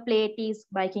copper plate is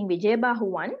by King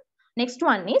Vijayabahu I. Next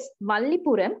one is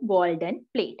Vallipuram golden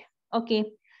plate. Okay.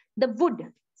 The wood.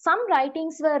 Some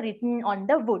writings were written on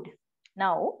the wood.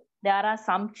 Now, There are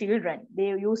some children, they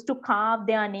used to carve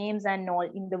their names and all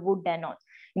in the wood and all.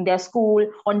 In their school,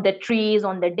 on the trees,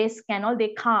 on the desk and all, they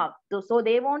carve. So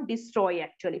they won't destroy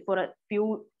actually for a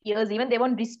few years, even they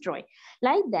won't destroy.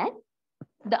 Like that,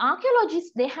 the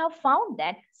archaeologists, they have found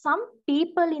that some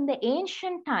people in the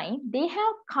ancient time, they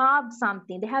have carved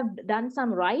something, they have done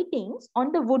some writings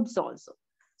on the woods also.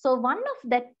 So one of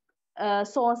that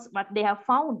source, what they have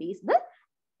found is the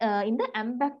in the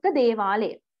Ambakka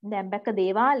Devalaya. In the Ambakka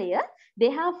Devalaya, they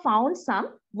have found some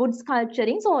wood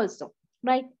sculpturings also,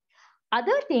 right?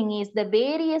 Other thing is the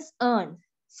various urns,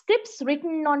 scripts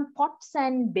written on pots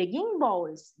and begging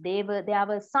bowls. There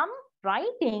were some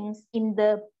writings in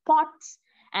the pots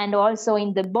and also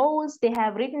in the bowls. They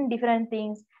have written different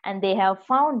things, and they have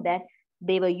found that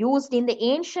they were used in the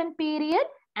ancient period,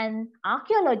 and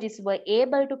archaeologists were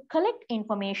able to collect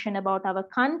information about our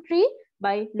country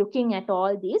by looking at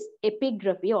all these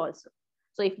epigraphy also.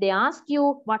 So if they ask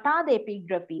you what are the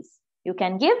epigraphies, you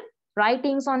can give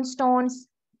writings on stones,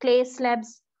 clay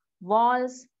slabs,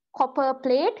 walls, copper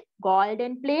plate,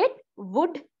 golden plate,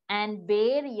 wood, and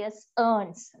various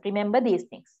urns. Remember these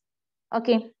things.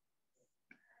 Okay.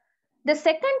 The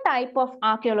second type of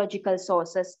archaeological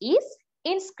sources is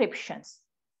inscriptions.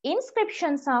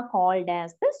 Inscriptions are called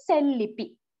as the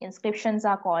Sellipi. Inscriptions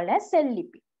are called as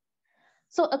Sellipi.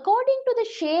 So according to the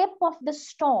shape of the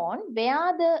stone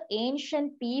where the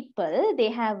ancient people, they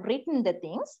have written the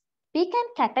things, we can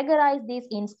categorize these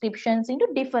inscriptions into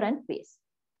different ways.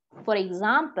 For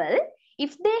example,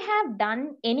 if they have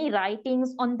done any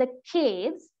writings on the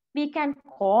caves, we can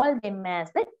call them as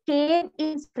the cave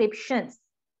inscriptions.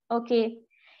 Okay.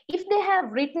 If they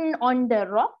have written on the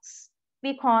rocks,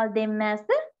 we call them as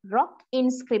the rock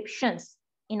inscriptions.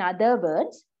 In other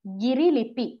words,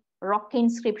 Girilipi. Rock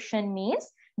inscription means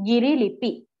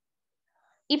Girilipi.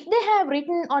 If they have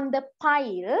written on the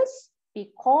piles, we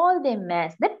call them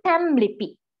as the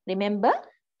Tamlipi. Remember,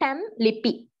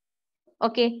 Tamlipi.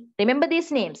 Okay, remember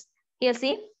these names. Here,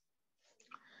 see.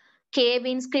 Cave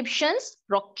inscriptions,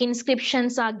 rock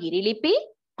inscriptions are Girilipi.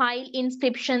 Pile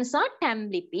inscriptions are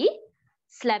Tamlipi.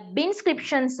 Slab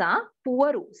inscriptions are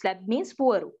Puvaru. Slab means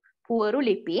Puvaru. Puvaru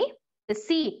Lipi. The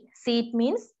seat. Seat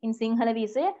means, in Sinhala we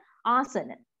say,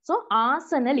 Asana. So,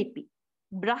 Asana Lipi.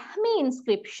 Brahmi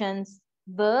inscriptions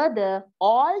were the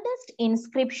oldest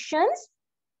inscriptions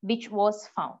which was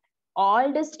found.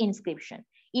 Oldest inscription.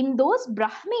 In those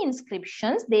Brahmi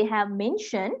inscriptions, they have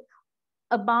mentioned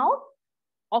about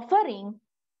offering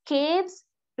caves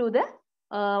to the,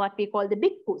 what we call the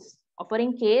bhikkhus.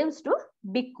 Offering caves to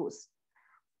bhikkhus.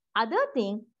 Other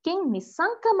thing, King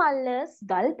Nisanka Malla's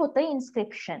Galpotha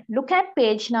inscription. Look at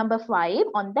page number 5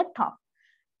 on the top.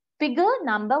 Figure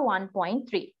number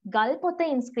 1.3.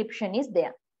 Galpotha inscription is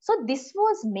there. So this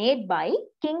was made by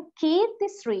King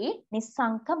Kirtisri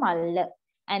Nisanka Malla.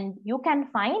 And you can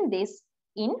find this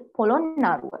in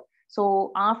Polonnaruwa.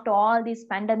 So after all this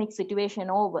pandemic situation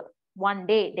over, one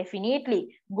day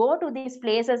definitely go to these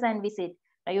places and visit.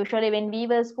 Usually when we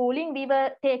were schooling, we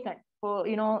were taken for,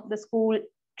 the school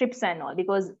trips and all,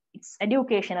 because it's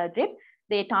educational trip.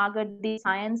 They target the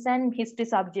science and history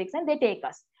subjects and they take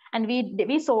us. And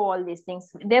we saw all these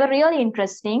things. They were really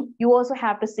interesting. You also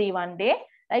have to see one day.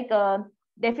 Like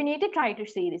definitely try to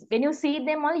see this. When you see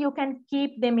them all, you can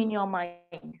keep them in your mind.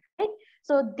 Right?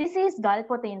 So this is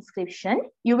Galpotha inscription.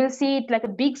 You will see it like a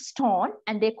big stone,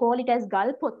 and they call it as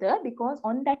Galpotha because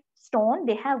on that stone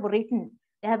they have written.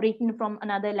 They have written from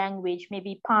another language,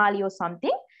 maybe Pali or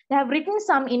something. They have written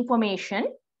some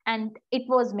information, and it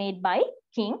was made by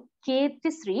King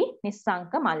Kirtisri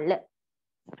Nisanka Malla.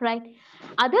 Right.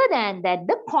 Other than that,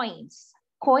 the coins.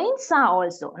 Coins are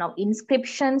also, now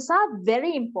inscriptions are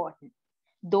very important.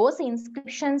 Those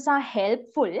inscriptions are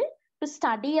helpful to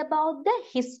study about the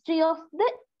history of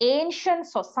the ancient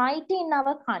society in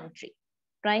our country.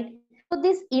 Right. So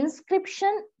this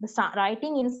inscription, the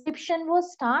writing inscription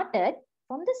was started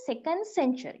from the 2nd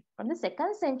century. From the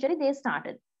 2nd century they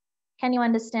started. Can you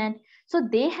understand? So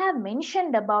they have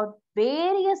mentioned about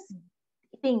various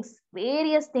things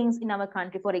in our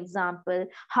country. For example,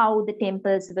 how the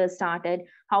temples were started,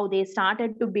 how they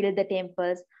started to build the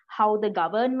temples, how the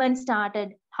government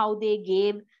started, how they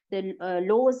gave the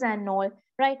laws and all,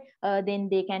 right? Then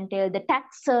they can tell the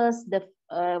taxes, the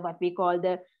what we call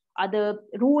the other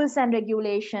rules and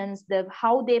regulations,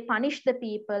 how they punish the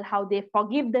people, how they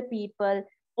forgive the people.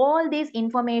 All these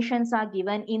informations are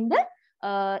given in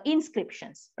the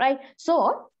inscriptions, right?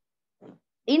 So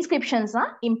inscriptions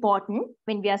are important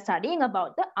when we are studying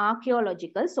about the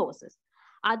archaeological sources.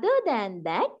 Other than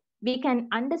that, we can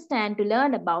understand to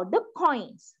learn about the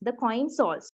coins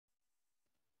also.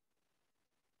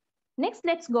 Next,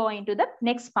 let's go into the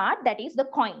next part, that is the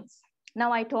coins.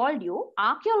 Now, I told you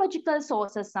archaeological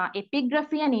sources are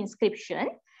epigraphy and inscription,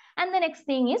 and the next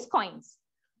thing is coins.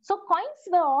 So coins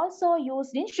were also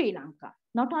used in Sri Lanka.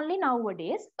 Not only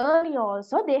nowadays, earlier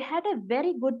also they had a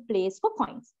very good place for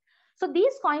coins. So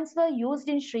these coins were used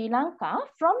in Sri Lanka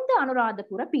from the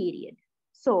Anuradhapura period.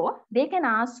 So they can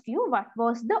ask you what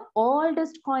was the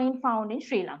oldest coin found in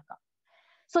Sri Lanka.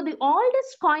 So the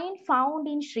oldest coin found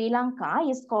in Sri Lanka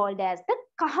is called as the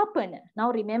Kahapana.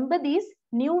 Now remember these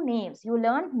new names. You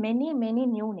learned many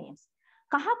new names.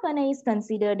 Kahapana is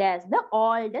considered as the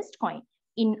oldest coin.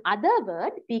 In other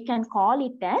words, we can call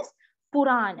it as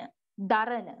Purana,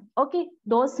 Dharana. Okay,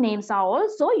 those names are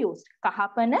also used.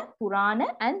 Kahapana, Purana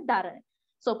and Dharana.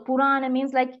 So Purana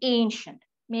means like ancient.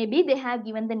 Maybe they have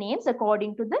given the names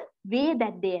according to the way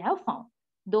that they have found.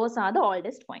 Those are the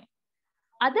oldest coins.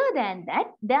 Other than that,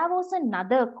 there was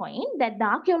another coin that the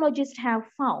archaeologists have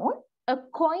found, a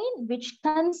coin which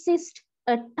consists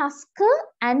a tusker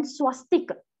and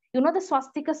swastika. You know the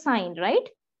swastika sign, right?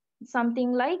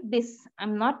 Something like this.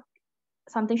 I'm not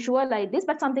something sure like this,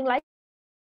 but something like.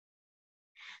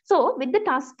 So with the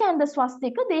tusker and the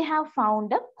swastika, they have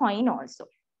found a coin also.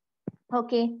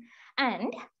 Okay.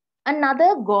 And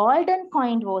another golden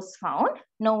coin was found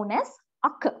known as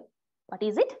Akka. What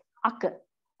is it? Akka.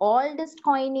 Oldest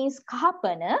coin is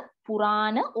Kahapana,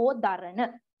 Purana or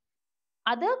Dharana.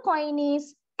 Other coin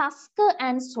is tusker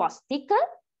and swastika,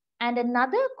 and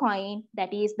another coin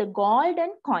that is the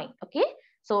golden coin. Okay,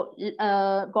 so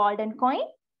golden coin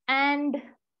and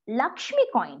Lakshmi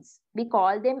coins. We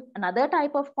call them, another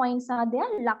type of coins are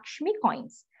there, Lakshmi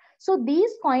coins. So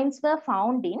these coins were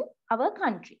found in our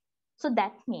country. So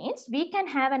that means we can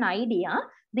have an idea.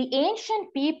 The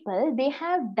ancient people, they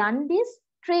have done this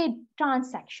trade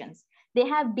transactions. They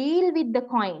have deal with the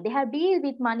coin. They have deal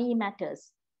with money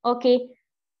matters. Okay.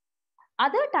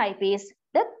 Other type is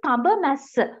the Tamba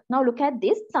Massa. Now look at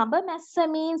this. Tamba Massa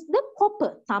means the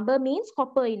copper. Tamba means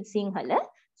copper in Sinhala.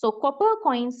 So copper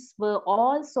coins were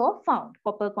also found.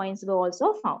 Copper coins were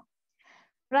also found.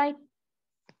 Right.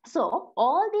 So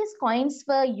all these coins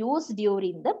were used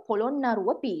during the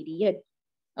Polonnaruwa period.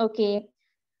 Okay.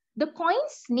 The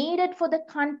coins needed for the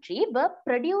country were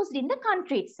produced in the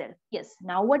country itself. Yes,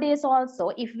 nowadays also,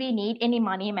 if we need any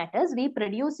money matters, we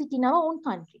produce it in our own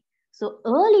country. So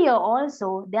earlier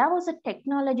also, there was a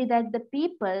technology that the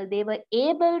people, they were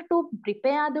able to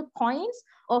prepare the coins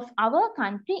of our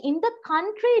country in the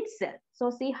country itself. So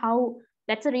see how,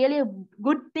 that's a really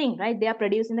good thing, right? They are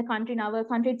produced in the country, in our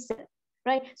country itself,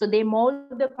 right? So they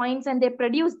mold the coins and they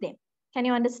produce them. Can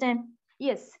you understand?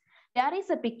 Yes, there is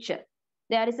a picture.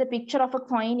 There is a picture of a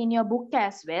coin in your book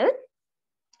as well,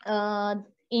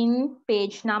 in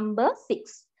page number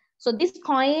 6. So this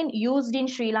coin used in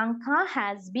Sri Lanka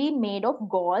has been made of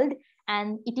gold,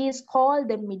 and it is called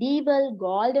the medieval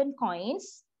golden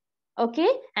coins. Okay,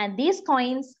 and these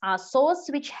coins are source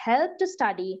which help to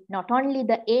study not only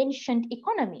the ancient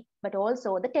economy, but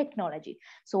also the technology.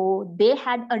 So they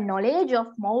had a knowledge of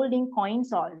molding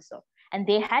coins also. And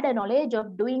they had a knowledge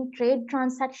of doing trade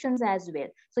transactions as well.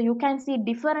 So you can see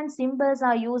different symbols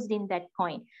are used in that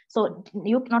coin. So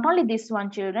you not only this one,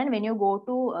 children, when you go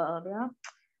to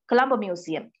Colombo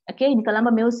Museum, okay, in Colombo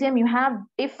Museum, you have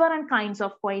different kinds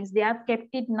of coins. They have kept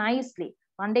it nicely.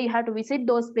 One day you have to visit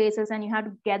those places and you have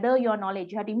to gather your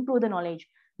knowledge. You have to improve the knowledge.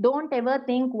 Don't ever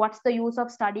think what's the use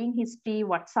of studying history?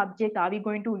 What subject are we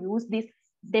going to use this?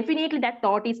 Definitely that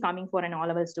thought is coming for an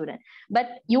all-level student, but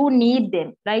you need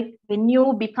them, right? When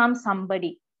you become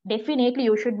somebody, definitely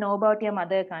you should know about your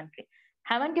mother country.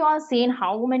 Haven't you all seen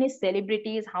how many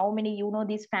celebrities, how many, you know,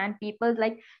 these fan people,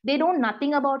 like they know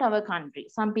nothing about our country.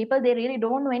 Some people, they really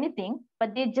don't know anything,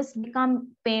 but they just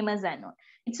become famous and all.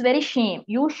 It's very shame.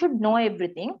 You should know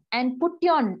everything and put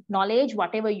your knowledge,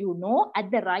 whatever you know,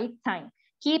 at the right time.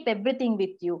 Keep everything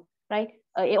with you, right?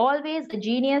 Always a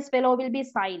genius fellow will be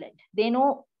silent. They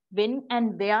know when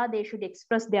and where they should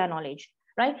express their knowledge,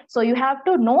 right? So you have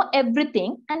to know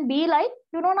everything and be like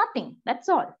you know nothing. That's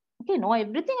all. Okay, know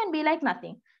everything and be like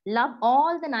nothing. Love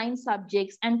all the 9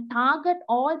 subjects and target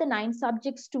all the 9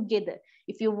 subjects together.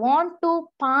 If you want to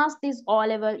pass this O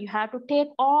level, you have to take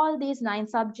all these 9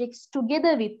 subjects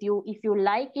together with you, if you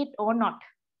like it or not.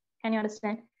 Can you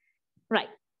understand? Right.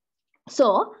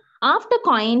 So after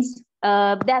coins,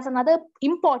 there's another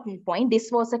important point.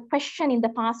 This was a question in the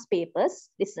past papers.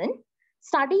 Listen,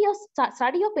 study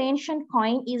of ancient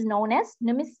coin is known as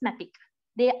numismatic.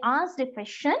 They asked a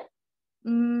question,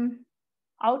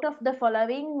 out of the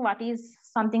following, what is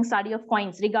something study of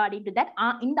coins regarding to that?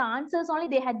 In the answers only,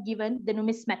 they had given the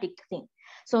numismatic thing.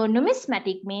 So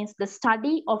numismatic means the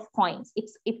study of coins.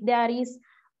 It's if there is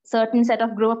certain set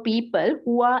of group of people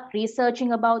who are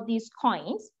researching about these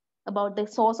coins, about the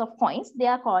source of coins. They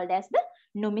are called as the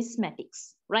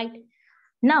numismatics, right?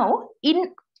 Now,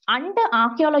 under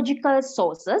archaeological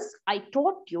sources, I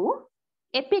taught you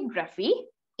epigraphy,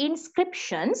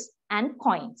 inscriptions, and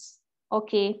coins.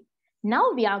 Okay.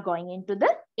 Now we are going into the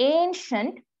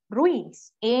ancient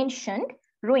ruins. Ancient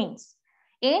ruins.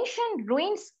 Ancient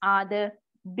ruins are the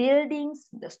buildings,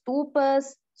 the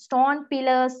stupas, stone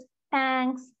pillars,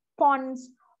 tanks, ponds.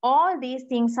 All these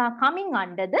things are coming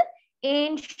under the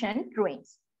ancient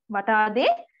ruins. What are they?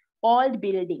 Old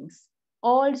buildings,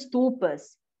 old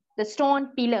stupas, the stone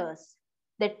pillars,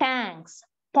 the tanks,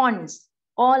 ponds,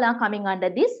 all are coming under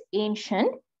these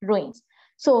ancient ruins.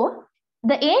 So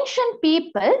the ancient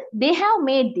people, they have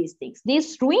made these things.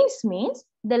 These ruins means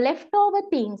the leftover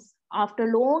things after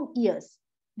long years,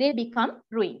 they become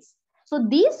ruins. So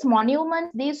these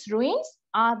monuments, these ruins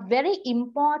are very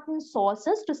important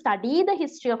sources to study the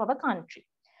history of our country.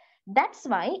 That's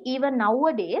why even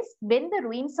nowadays, when the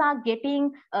ruins are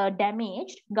getting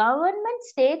damaged,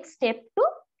 governments take steps to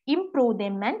improve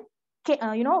them and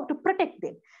to protect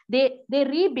them. They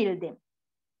rebuild them.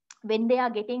 When they are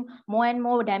getting more and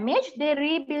more damaged, they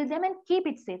rebuild them and keep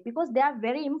it safe because they are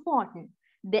very important.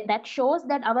 That shows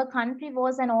that our country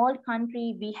was an old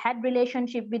country. We had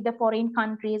relationship with the foreign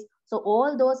countries. So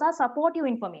all those are supportive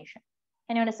information.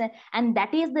 Can you understand? And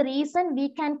that is the reason we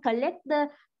can collect the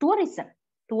tourism.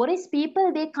 Tourist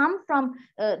people, they come from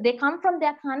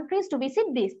their countries to visit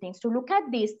these things, to look at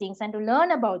these things and to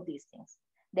learn about these things.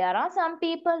 There are some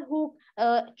people who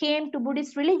came to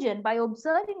Buddhist religion by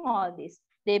observing all this.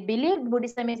 They believed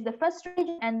Buddhism is the first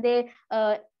religion and they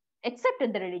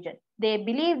accepted the religion. They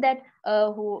believe that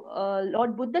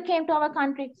Lord Buddha came to our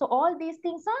country. So all these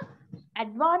things are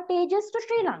advantages to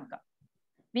Sri Lanka.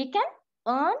 We can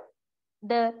earn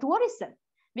the tourism.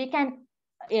 We can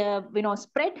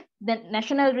spread the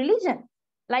national religion.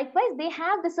 Likewise, they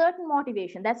have the certain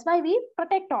motivation. That's why we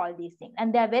protect all these things.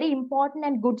 And they are very important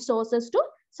and good sources to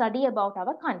study about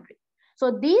our country.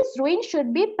 So these ruins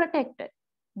should be protected.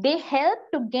 They help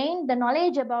to gain the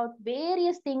knowledge about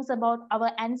various things about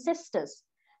our ancestors,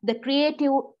 the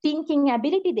creative thinking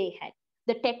ability they had,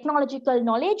 the technological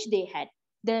knowledge they had,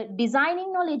 the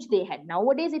designing knowledge they had.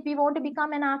 Nowadays, if we want to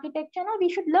become an architect, we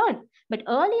should learn. But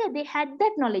earlier, they had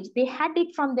that knowledge. They had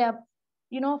it from their,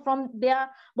 from their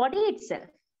body itself,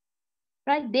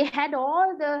 right? They had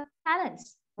all the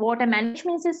talents, water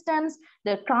management systems,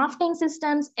 the crafting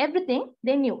systems, everything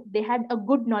they knew. They had a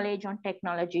good knowledge on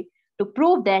technology to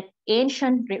prove that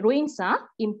ancient ruins are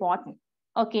important.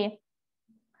 Okay.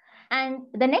 And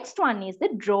the next one is the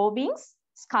drawings,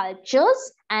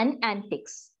 sculptures, and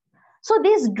antiques. So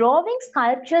these drawings,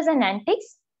 sculptures, and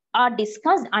antiques are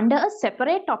discussed under a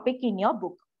separate topic in your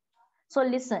book. So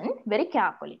listen very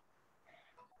carefully.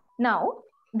 Now,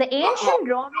 the ancient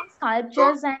drawings,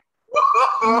 sculptures, and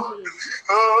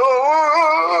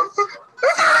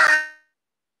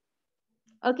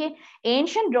okay,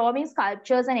 ancient drawings,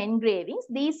 sculptures, and engravings,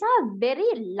 these are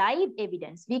very live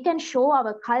evidence. We can show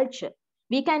our culture.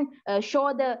 We can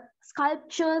show the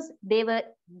sculptures.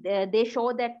 They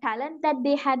show the talent that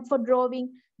they had for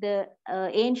drawing, the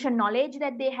ancient knowledge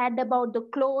that they had about the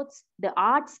clothes, the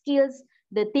art skills,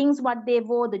 the things what they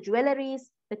wore, the jewelries,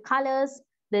 the colors,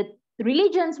 the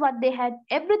religions what they had.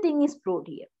 Everything is proved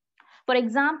here. For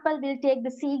example, we'll take the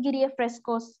Sigiriya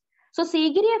frescoes. So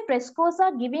Sigiriya frescoes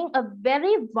are giving a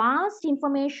very vast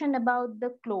information about the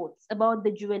clothes, about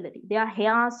the jewelry, their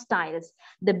hairstyles,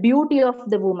 the beauty of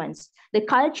the women, the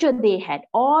culture they had.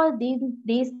 All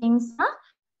these things are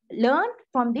learned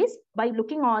from this by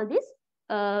looking all these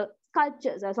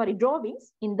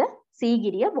drawings in the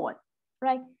Sigiriya wall,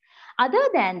 right? Other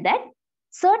than that,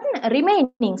 certain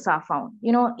remainings are found.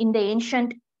 In the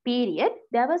ancient period,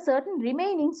 there were certain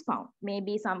remainings found.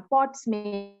 Maybe some pots,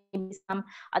 maybe some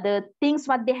other things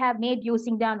what they have made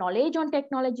using their knowledge on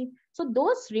technology. So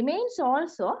those remains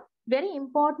also very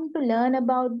important to learn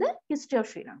about the history of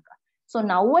Sri Lanka. So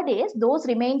nowadays, those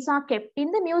remains are kept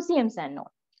in the museums and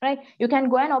all, right? You can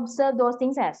go and observe those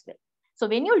things as well. So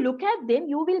when you look at them,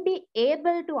 you will be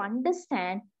able to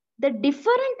understand the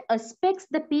different aspects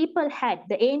the people had,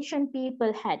 the ancient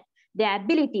people had, their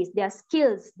abilities, their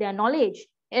skills, their knowledge.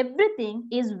 Everything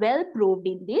is well proved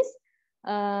in these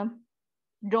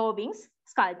drawings,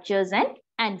 sculptures, and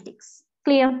antiques.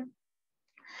 Clear?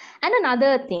 And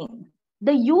another thing,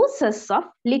 the uses of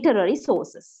literary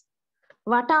sources.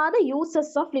 What are the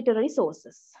uses of literary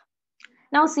sources?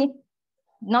 Now see,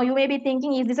 now you may be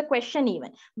thinking, is this a question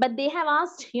even? But they have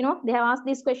asked, they have asked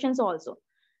these questions also.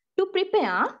 To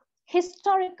prepare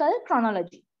historical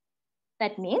chronology.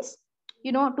 That means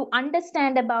to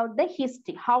understand about the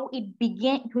history, how it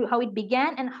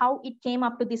began and how it came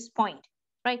up to this point,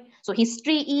 right? So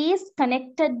history is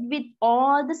connected with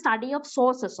all the study of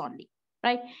sources only,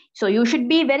 right? So you should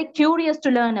be very curious to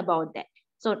learn about that.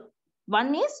 So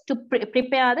one is to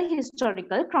prepare the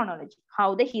historical chronology,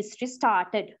 how the history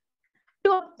started.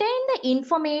 To obtain the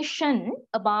information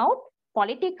about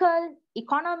political,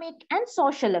 economic, and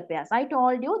social affairs, I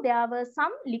told you there were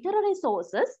some literary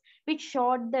sources which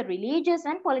showed the religious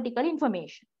and political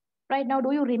information. Right now,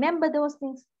 do you remember those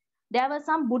things? There were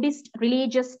some Buddhist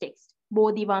religious texts,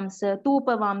 Bodhivamsa,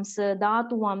 Tupavamsa,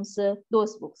 Dhatuvamsa,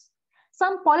 those books.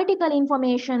 Some political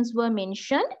informations were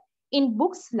mentioned in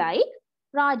books like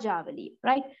Rajavali,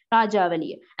 right?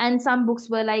 Rajavali. And some books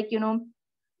were like,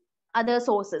 other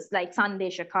sources like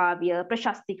Sandesha Kavya,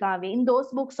 Prashasti Kavya. In those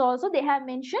books also, they have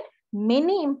mentioned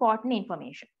many important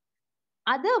information.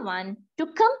 Other one, to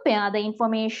compare the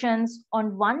informations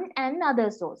on one and other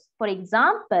source. For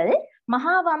example,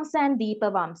 Mahavamsa and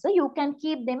Deepavamsa, you can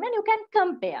keep them and you can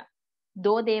compare.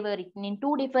 Though they were written in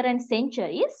 2 different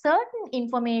centuries, certain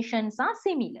informations are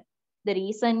similar. The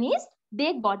reason is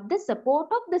they got the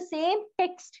support of the same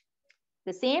text.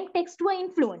 The same text were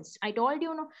influenced. I told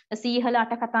you, the Sihala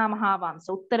Atakatha Mahavamsa,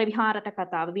 Uttara Vihara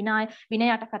Atakatha,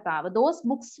 Vinaya Atakatha. Those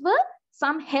books were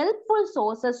some helpful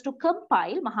sources to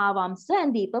compile Mahavamsa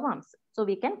and Deepavamsa. So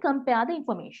we can compare the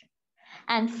information.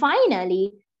 And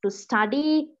finally, to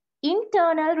study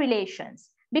internal relations.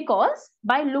 Because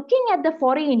by looking at the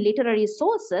foreign literary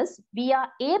sources, we are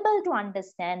able to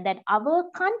understand that our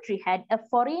country had a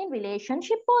foreign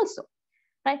relationship also.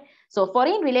 Right? So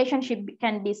foreign relationship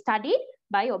can be studied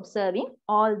by observing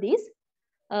all these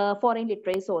foreign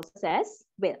literary sources as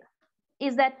well.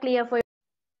 Is that clear for you?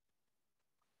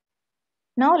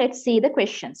 Now let's see the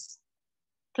questions.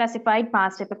 Classified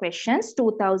past paper questions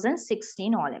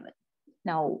 2016 all level.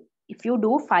 Now, if you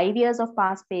do 5 years of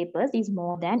past papers, is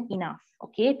more than enough.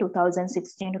 Okay,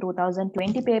 2016 to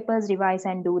 2020 papers, revise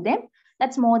and do them.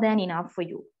 That's more than enough for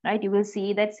you, right? You will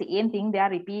see that same thing they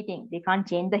are repeating. They can't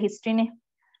change the history,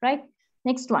 right?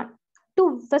 Next one.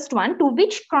 First one, to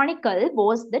which chronicle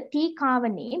was the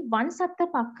Tikava name Vansatta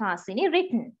Pakkasini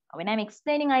written? When I'm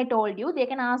explaining, I told you they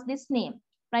can ask this name.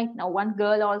 Right now, one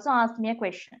girl also asked me a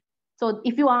question. So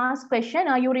if you ask question,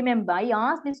 you remember, I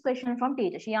asked this question from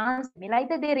teacher. She asked me like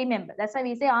that they remember. That's why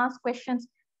we say ask questions.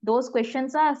 Those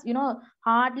questions are,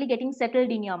 hardly getting settled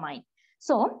in your mind.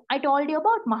 So I told you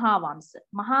about Mahavamsa.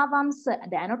 Mahavamsa,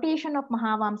 the annotation of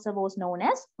Mahavamsa was known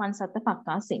as Vansatta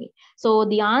Pakkasini. So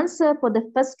the answer for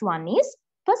the first one is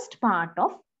first part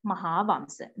of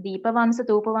Mahavamsa. Deepavamsa,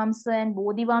 Tupavamsa, and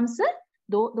Bodhivamsa,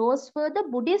 those were the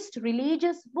Buddhist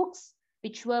religious books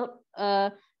which were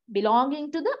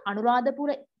belonging to the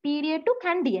Anuradhapura period to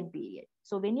Kandyan period.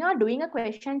 So when you are doing a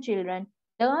question, children,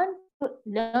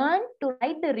 learn to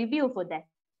write the review for that.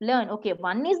 Learn, okay,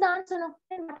 one is the answer. No?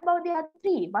 Then what about the other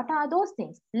 3? What are those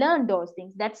things? Learn those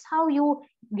things. That's how you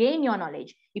gain your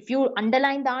knowledge. If you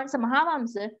underline the answer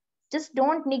Mahavamsa, just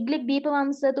don't neglect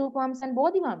Deepavamsa, Tupavamsa, and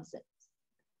Bodhivamsa.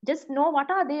 Just know what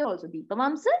are they also.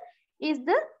 Deepavamsa is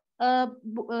the,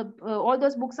 all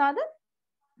those books are the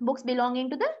books belonging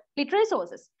to the literary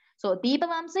sources. So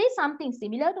Deepavamsa is something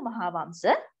similar to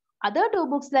Mahavamsa. Other 2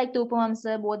 books like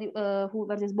Tupavamsa,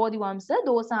 Bodhivamsa,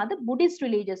 those are the Buddhist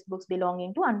religious books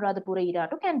belonging to Anuradhapura era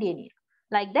to Kandyan era.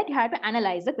 Like that, you have to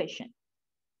analyze the question.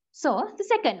 So the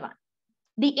second one,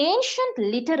 the ancient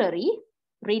literary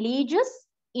religious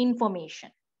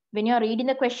information. When you are reading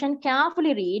the question,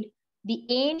 carefully read the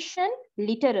ancient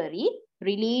literary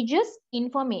religious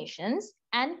informations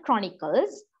and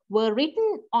chronicles were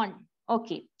written on.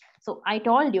 Okay, so I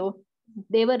told you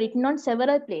they were written on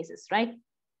several places, right?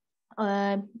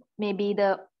 Maybe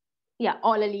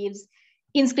all the leaves,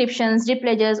 inscriptions,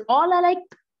 pledges, all are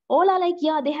like,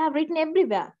 yeah, they have written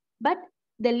everywhere. But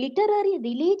the literary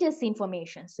religious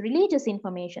informations,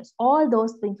 all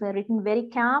those things were written very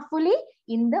carefully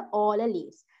in the Ola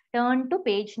leaves. Turn to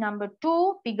page number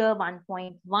 2, figure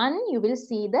 1.1. You will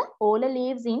see the Ola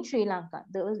leaves in Sri Lanka.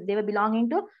 They were belonging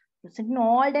to an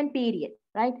olden period,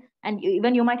 right? And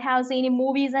even you might have seen in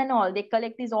movies and all, they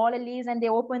collect these Ola leaves and they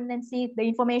open and see the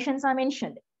informations are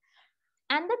mentioned.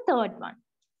 And the third one,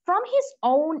 from his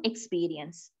own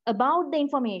experience about the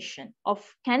information of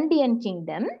Kandyan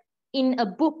kingdom in a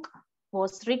book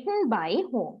was written by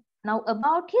whom? Now,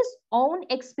 about his own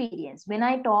experience. When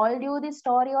I told you this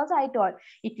story also, I told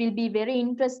it will be very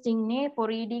interesting for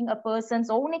reading a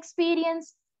person's own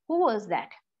experience. Who was that?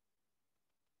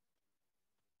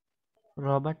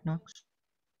 Robert Knox.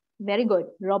 Very good.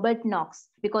 Robert Knox,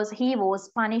 because he was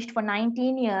punished for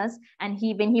 19 years and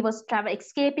when he was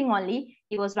escaping only,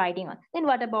 he was writing on. Then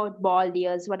what about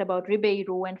Baldius? What about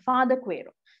Ribeiro and Father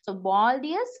Quero? So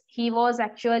Baldius, he was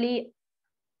actually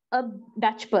a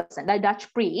Dutch person, a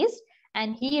Dutch priest,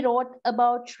 and he wrote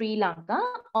about Sri Lanka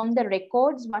on the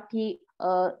records what he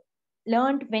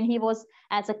learned when he was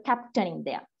as a captain in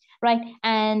there, right?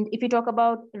 And if you talk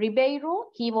about Ribeiro,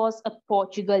 he was a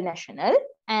Portugal national,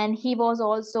 and he was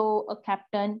also a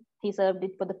captain. He served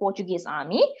it for the Portuguese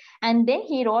army, and then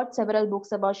he wrote several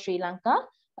books about Sri Lanka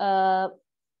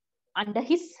under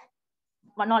his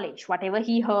knowledge, whatever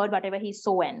he heard, whatever he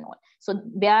saw and all. So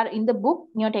they are in the book,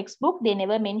 in your textbook, they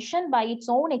never mention by its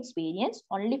own experience.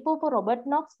 Only for Robert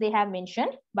Knox, they have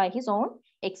mentioned by his own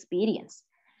experience.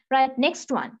 Right,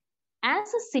 next one.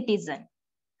 As a citizen,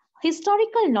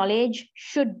 historical knowledge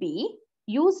should be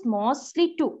used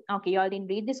mostly to, okay, you all didn't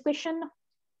read this question.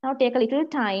 Now take a little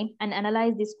time and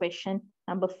analyze this question,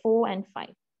 number 4 and 5.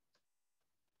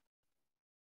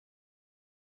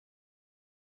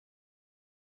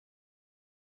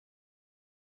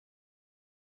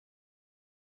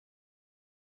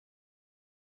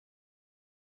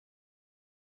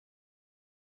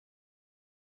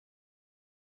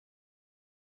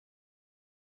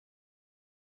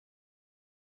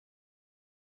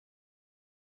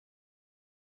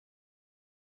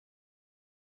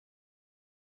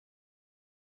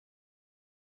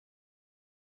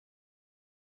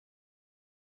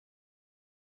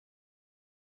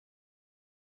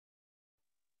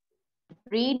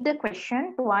 Read the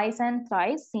question twice and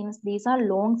thrice since these are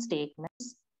long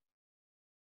statements.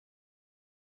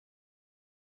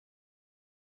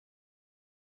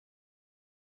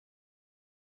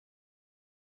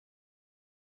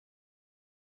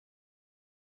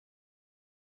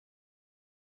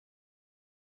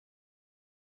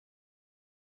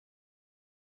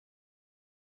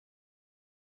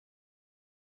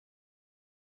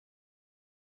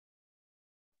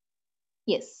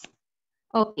 Yes.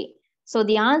 Okay. So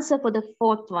the answer for the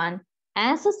fourth one,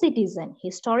 as a citizen,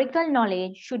 historical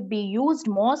knowledge should be used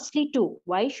mostly to.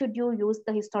 Why should you use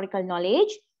the historical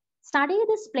knowledge? Study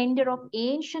the splendor of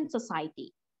ancient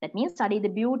society. That means study the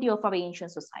beauty of our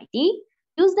ancient society.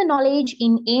 Use the knowledge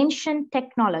in ancient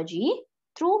technology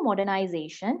through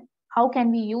modernization. How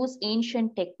can we use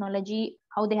ancient technology?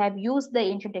 How they have used the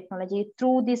ancient technology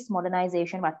through this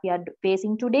modernization, what we are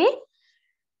facing today?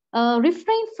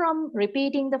 Refrain from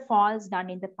repeating the faults done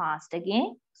in the past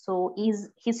again. So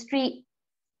history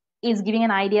is giving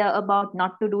an idea about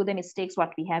not to do the mistakes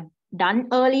what we have done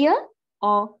earlier,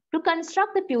 or to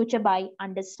construct the future by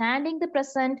understanding the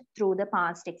present through the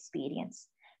past experience.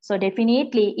 So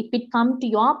definitely, if it comes to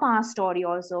your past story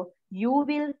also, you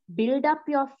will build up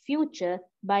your future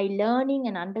by learning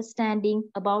and understanding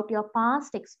about your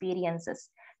past experiences.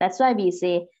 That's why we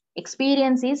say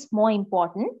experience is more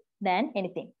important than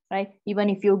anything, right? Even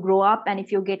if you grow up and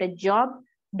if you get a job,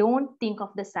 don't think of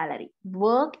the salary.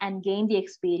 Work and gain the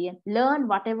experience. Learn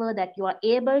whatever that you are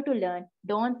able to learn.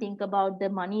 Don't think about the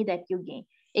money that you gain.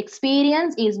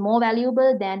 Experience is more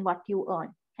valuable than what you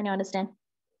earn. Can you understand?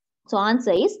 So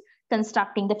answer is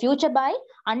constructing the future by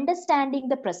understanding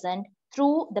the present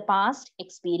through the past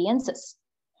experiences.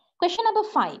 Question number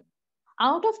 5.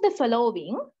 Out of the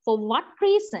following, for what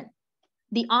reason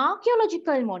the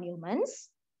archaeological monuments,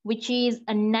 which is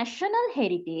a national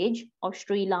heritage of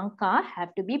Sri Lanka,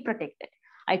 have to be protected?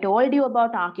 I told you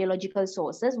about archaeological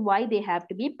sources, why they have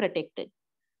to be protected.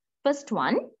 First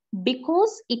one,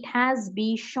 because it has to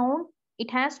be shown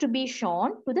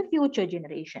to the future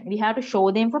generation. We have to show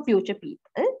them for future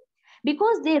people,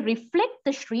 because they reflect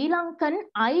the Sri Lankan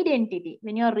identity.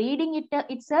 When you're reading it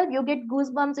itself, you get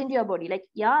goosebumps into your body. Like,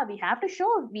 yeah, we have to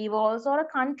show we were also a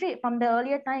country from the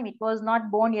earlier time. It was not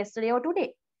born yesterday or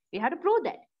today. We had to prove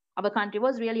that our country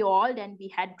was really old and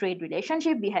we had trade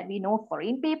relationship. We know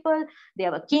foreign people, they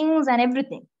were kings and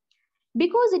everything.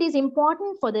 Because it is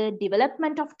important for the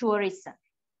development of tourism.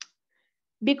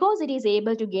 Because it is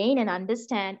able to gain and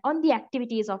understand on the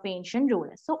activities of ancient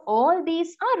rulers. So all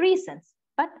these are reasons.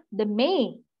 But the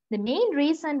main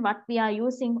reason what we are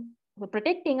using for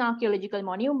protecting archaeological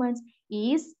monuments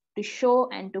is to show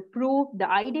and to prove the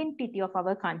identity of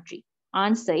our country.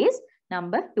 Answer is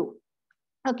number 2.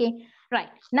 Okay, right.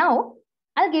 Now,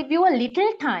 I'll give you a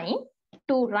little time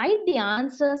to write the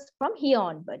answers from here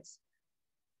onwards.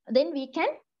 Then we can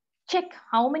check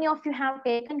how many of you have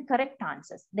taken correct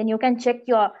answers. Then you can check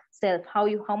yourself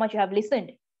how much you have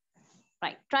listened.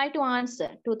 Right, try to answer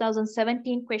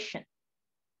 2017 question.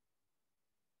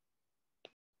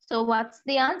 So what's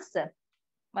the answer?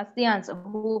 What's the answer?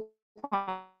 Who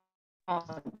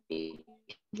found it?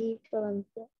 Give the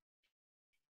answer.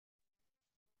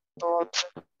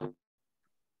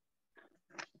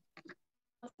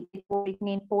 It was written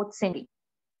in 4th century.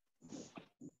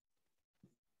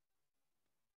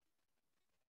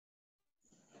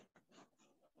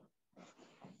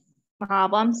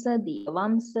 Mahavamsa,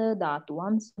 Deevamsa,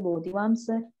 Dhatuvamsa,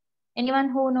 Bodhivamsa. Anyone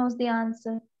who knows the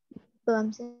answer?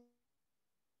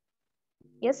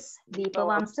 Yes,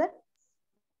 Deepavamsa.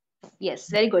 Yes,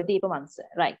 very good, Deepavamsa.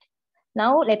 Right.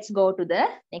 Now let's go to the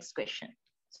next question.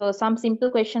 So some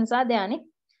simple questions are there,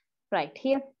 right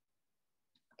here.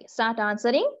 Okay, start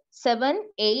answering 7,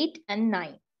 8, and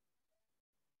 9.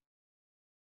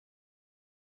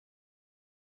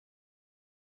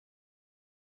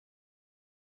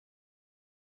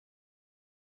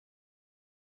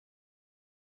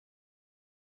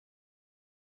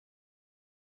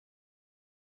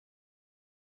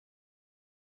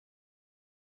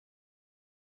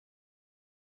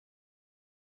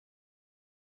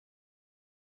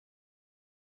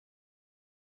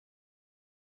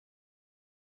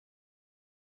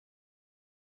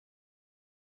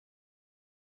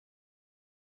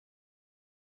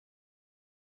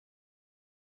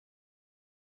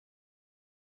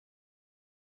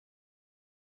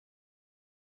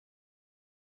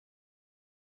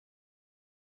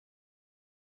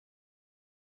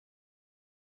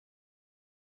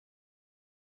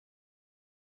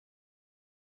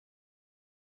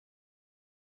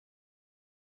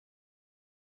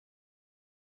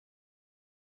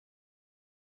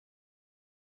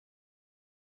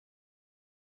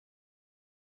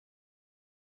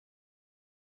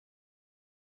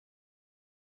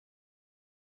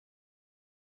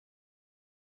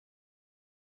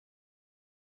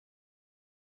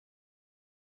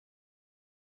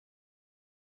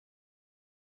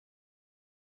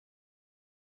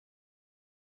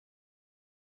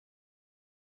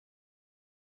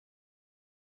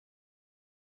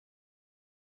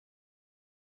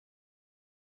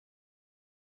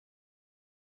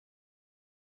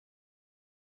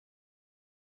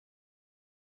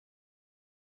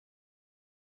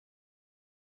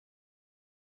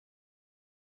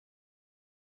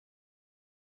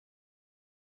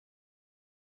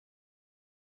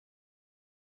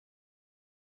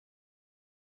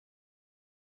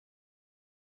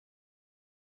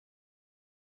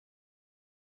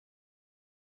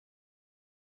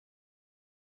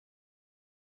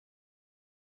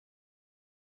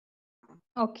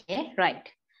 Okay, right.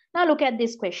 Now look at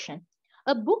this question.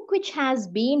 A book which has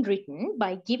been written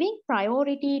by giving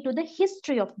priority to the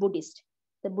history of Buddhist,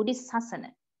 the Buddhist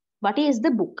Sasana. What is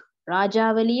the book?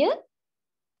 Rajavaliya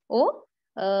or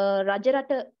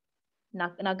Rajarata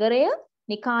Nagaraya,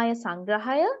 Nikaya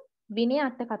Sangrahaya,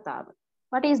 Vinaya Katava.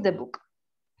 What is the book?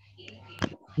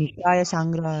 Nikaya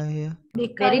Sangrahaya.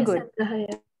 Very good.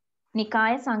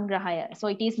 Nikaya Sangrahaya. So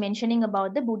it is mentioning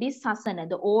about the Buddhist Sasana,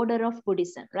 the order of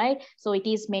Buddhism, right? So it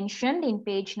is mentioned in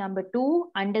page number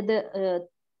 2 under the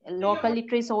local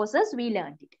literary sources. We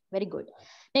learned it. Very good.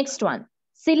 Next one.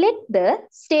 Select the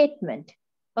statement.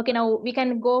 Okay, now we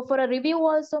can go for a review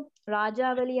also.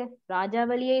 Rajavaliya.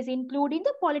 Rajavaliya is including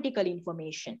the political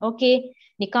information. Okay.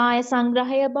 Nikaya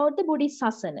Sangrahaya about the Buddhist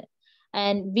Sasana.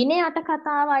 And Vinaya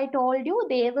Katava, I told you,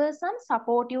 there were some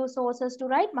supportive sources to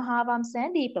write Mahavamsa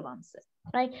and Deepavamsa,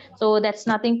 right? So that's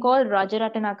nothing called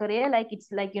Rajaratanakarya, like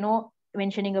it's like, you know,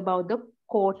 mentioning about the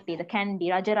court, the Kandi,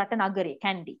 Rajaratanagarya,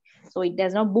 Kandi. So it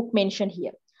does not book mention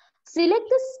here. Select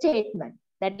the statement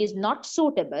that is not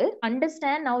suitable.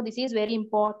 Understand now, this is very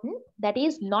important. That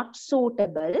is not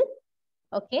suitable,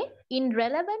 okay, in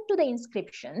relevant to the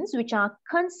inscriptions which are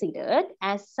considered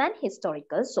as an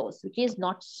historical source, which is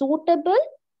not suitable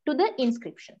to the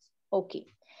inscriptions. Okay.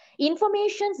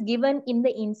 Informations given in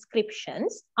the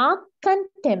inscriptions are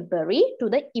contemporary to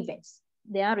the events.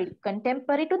 They are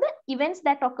contemporary to the events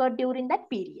that occurred during that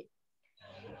period.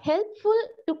 Helpful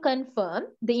to confirm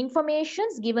the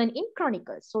informations given in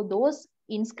chronicles. So those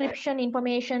inscription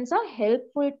informations are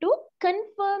helpful to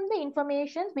confirm the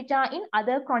informations which are in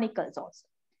other chronicles also.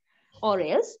 Or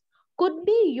else could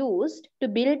be used to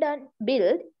build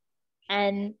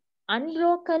an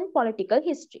unbroken political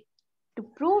history. To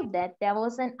prove that there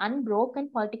was an unbroken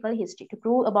political history, to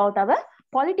prove about our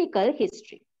political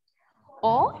history.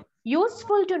 Or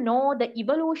useful to know the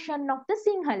evolution of the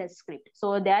Sinhala script.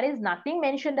 So there is nothing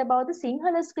mentioned about the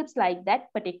Sinhala scripts like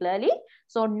that particularly.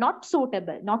 So not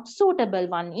suitable. Not suitable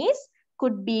one is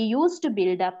could be used to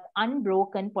build up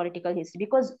unbroken political history,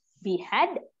 because we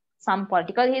had some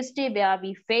political history where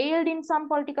we failed in some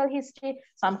political history.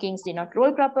 Some kings did not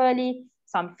rule properly.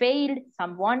 Some failed,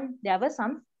 some won. There were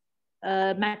some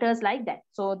matters like that.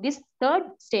 So this third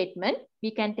statement we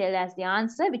can tell as the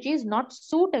answer, which is not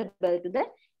suitable to the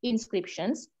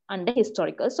inscriptions under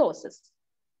historical sources.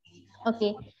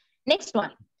 Okay, next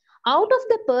one. Out of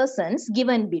the persons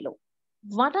given below,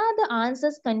 what are the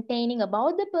answers containing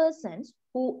about the persons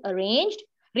who arranged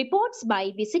reports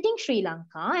by visiting Sri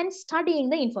Lanka and studying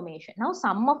the information? Now,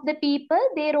 some of the people,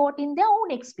 they wrote in their own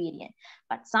experience,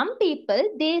 but some people,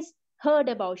 they heard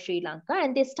about Sri Lanka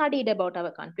and they studied about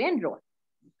our country and wrote.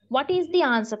 What is the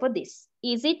answer for this?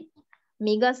 Is it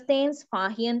Megasthenes,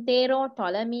 Fahian Thero,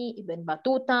 Ptolemy, Ibn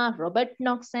Battuta, Robert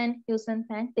Knox, and Hussein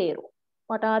Thero?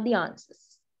 What are the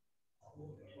answers?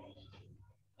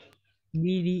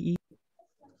 B, D, E.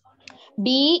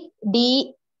 D,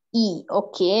 D, E.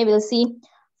 Okay, we'll see.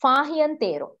 Fahian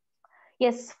Thero.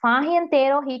 Yes, Fahian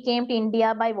Thero, he came to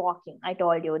India by walking. I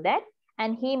told you that.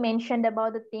 And he mentioned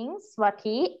about the things what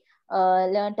he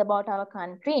learned about our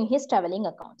country in his traveling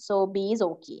account. So B is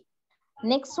okay.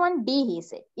 Next one, D, he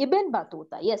said. Ibn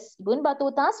Battuta. Yes, Ibn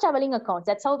Battuta's traveling accounts.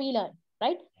 That's how we learn,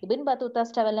 right? Ibn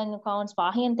Battuta's traveling accounts,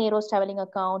 Fahian Thero's traveling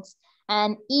accounts.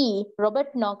 And E,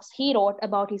 Robert Knox, he wrote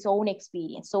about his own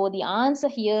experience. So the answer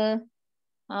here,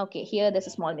 okay, here there's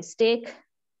a small mistake.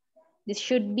 This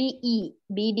should be E.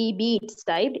 BDB it's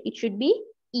typed. It should be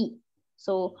E.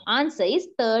 So answer is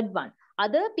third one.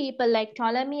 Other people like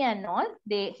Ptolemy and all,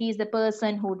 he's the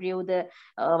person who drew the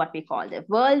what we call the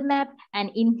world map. And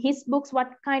in his books,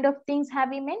 what kind of things have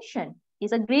we mentioned?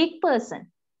 He's a Greek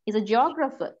person. He's a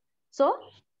geographer. So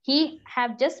he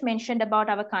have just mentioned about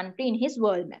our country in his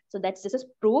world map. So that's just a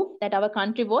proof that our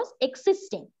country was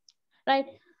existing, right?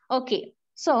 Okay.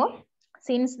 So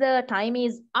since the time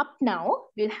is up now,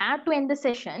 we'll have to end the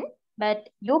session, but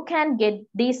you can get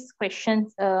these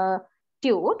questions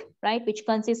tute, right, which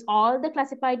consists all the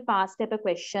classified past paper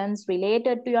questions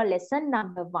related to your lesson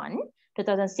number 1,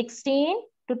 2016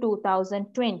 to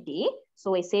 2020.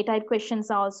 So essay type questions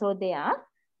are also there.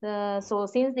 So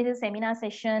since this is seminar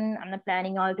session, I'm not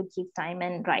planning all to keep time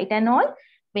and write and all.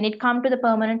 When it comes to the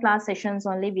permanent class sessions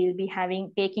only, we'll be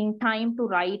taking time to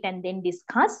write and then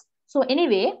discuss. So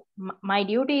anyway, my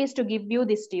duty is to give you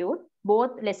this tute,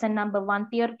 both lesson number 1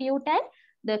 theory tute and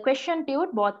the question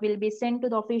tute, both will be sent to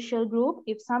the official group.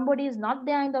 If somebody is not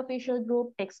there in the official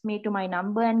group, text me to my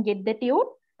number and get the tute,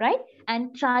 right?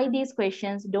 And try these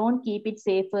questions. Don't keep it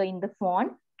safer in the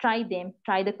phone. Try them,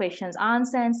 try the questions,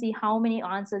 answer and see how many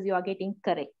answers you are getting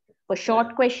correct. For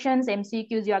short questions,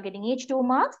 MCQs, you are getting each 2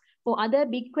 marks. For other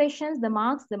big questions, the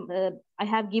marks I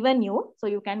have given you, so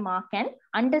you can mark and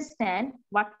understand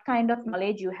what kind of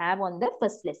knowledge you have on the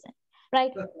first lesson,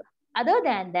 right? Other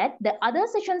than that, the other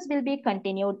sessions will be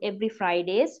continued every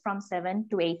Fridays from 7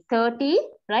 to 8:30,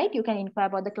 right? You can inquire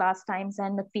about the class times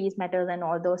and the fees matters and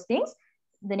all those things.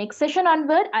 The next session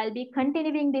onward, I'll be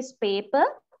continuing this paper,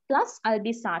 plus I'll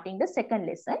be starting the second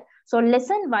lesson. So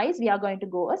lesson wise, we are going to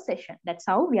go a session. That's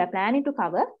how we are planning to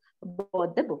cover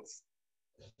both the books.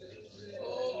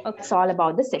 Okay, it's all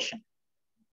about the session.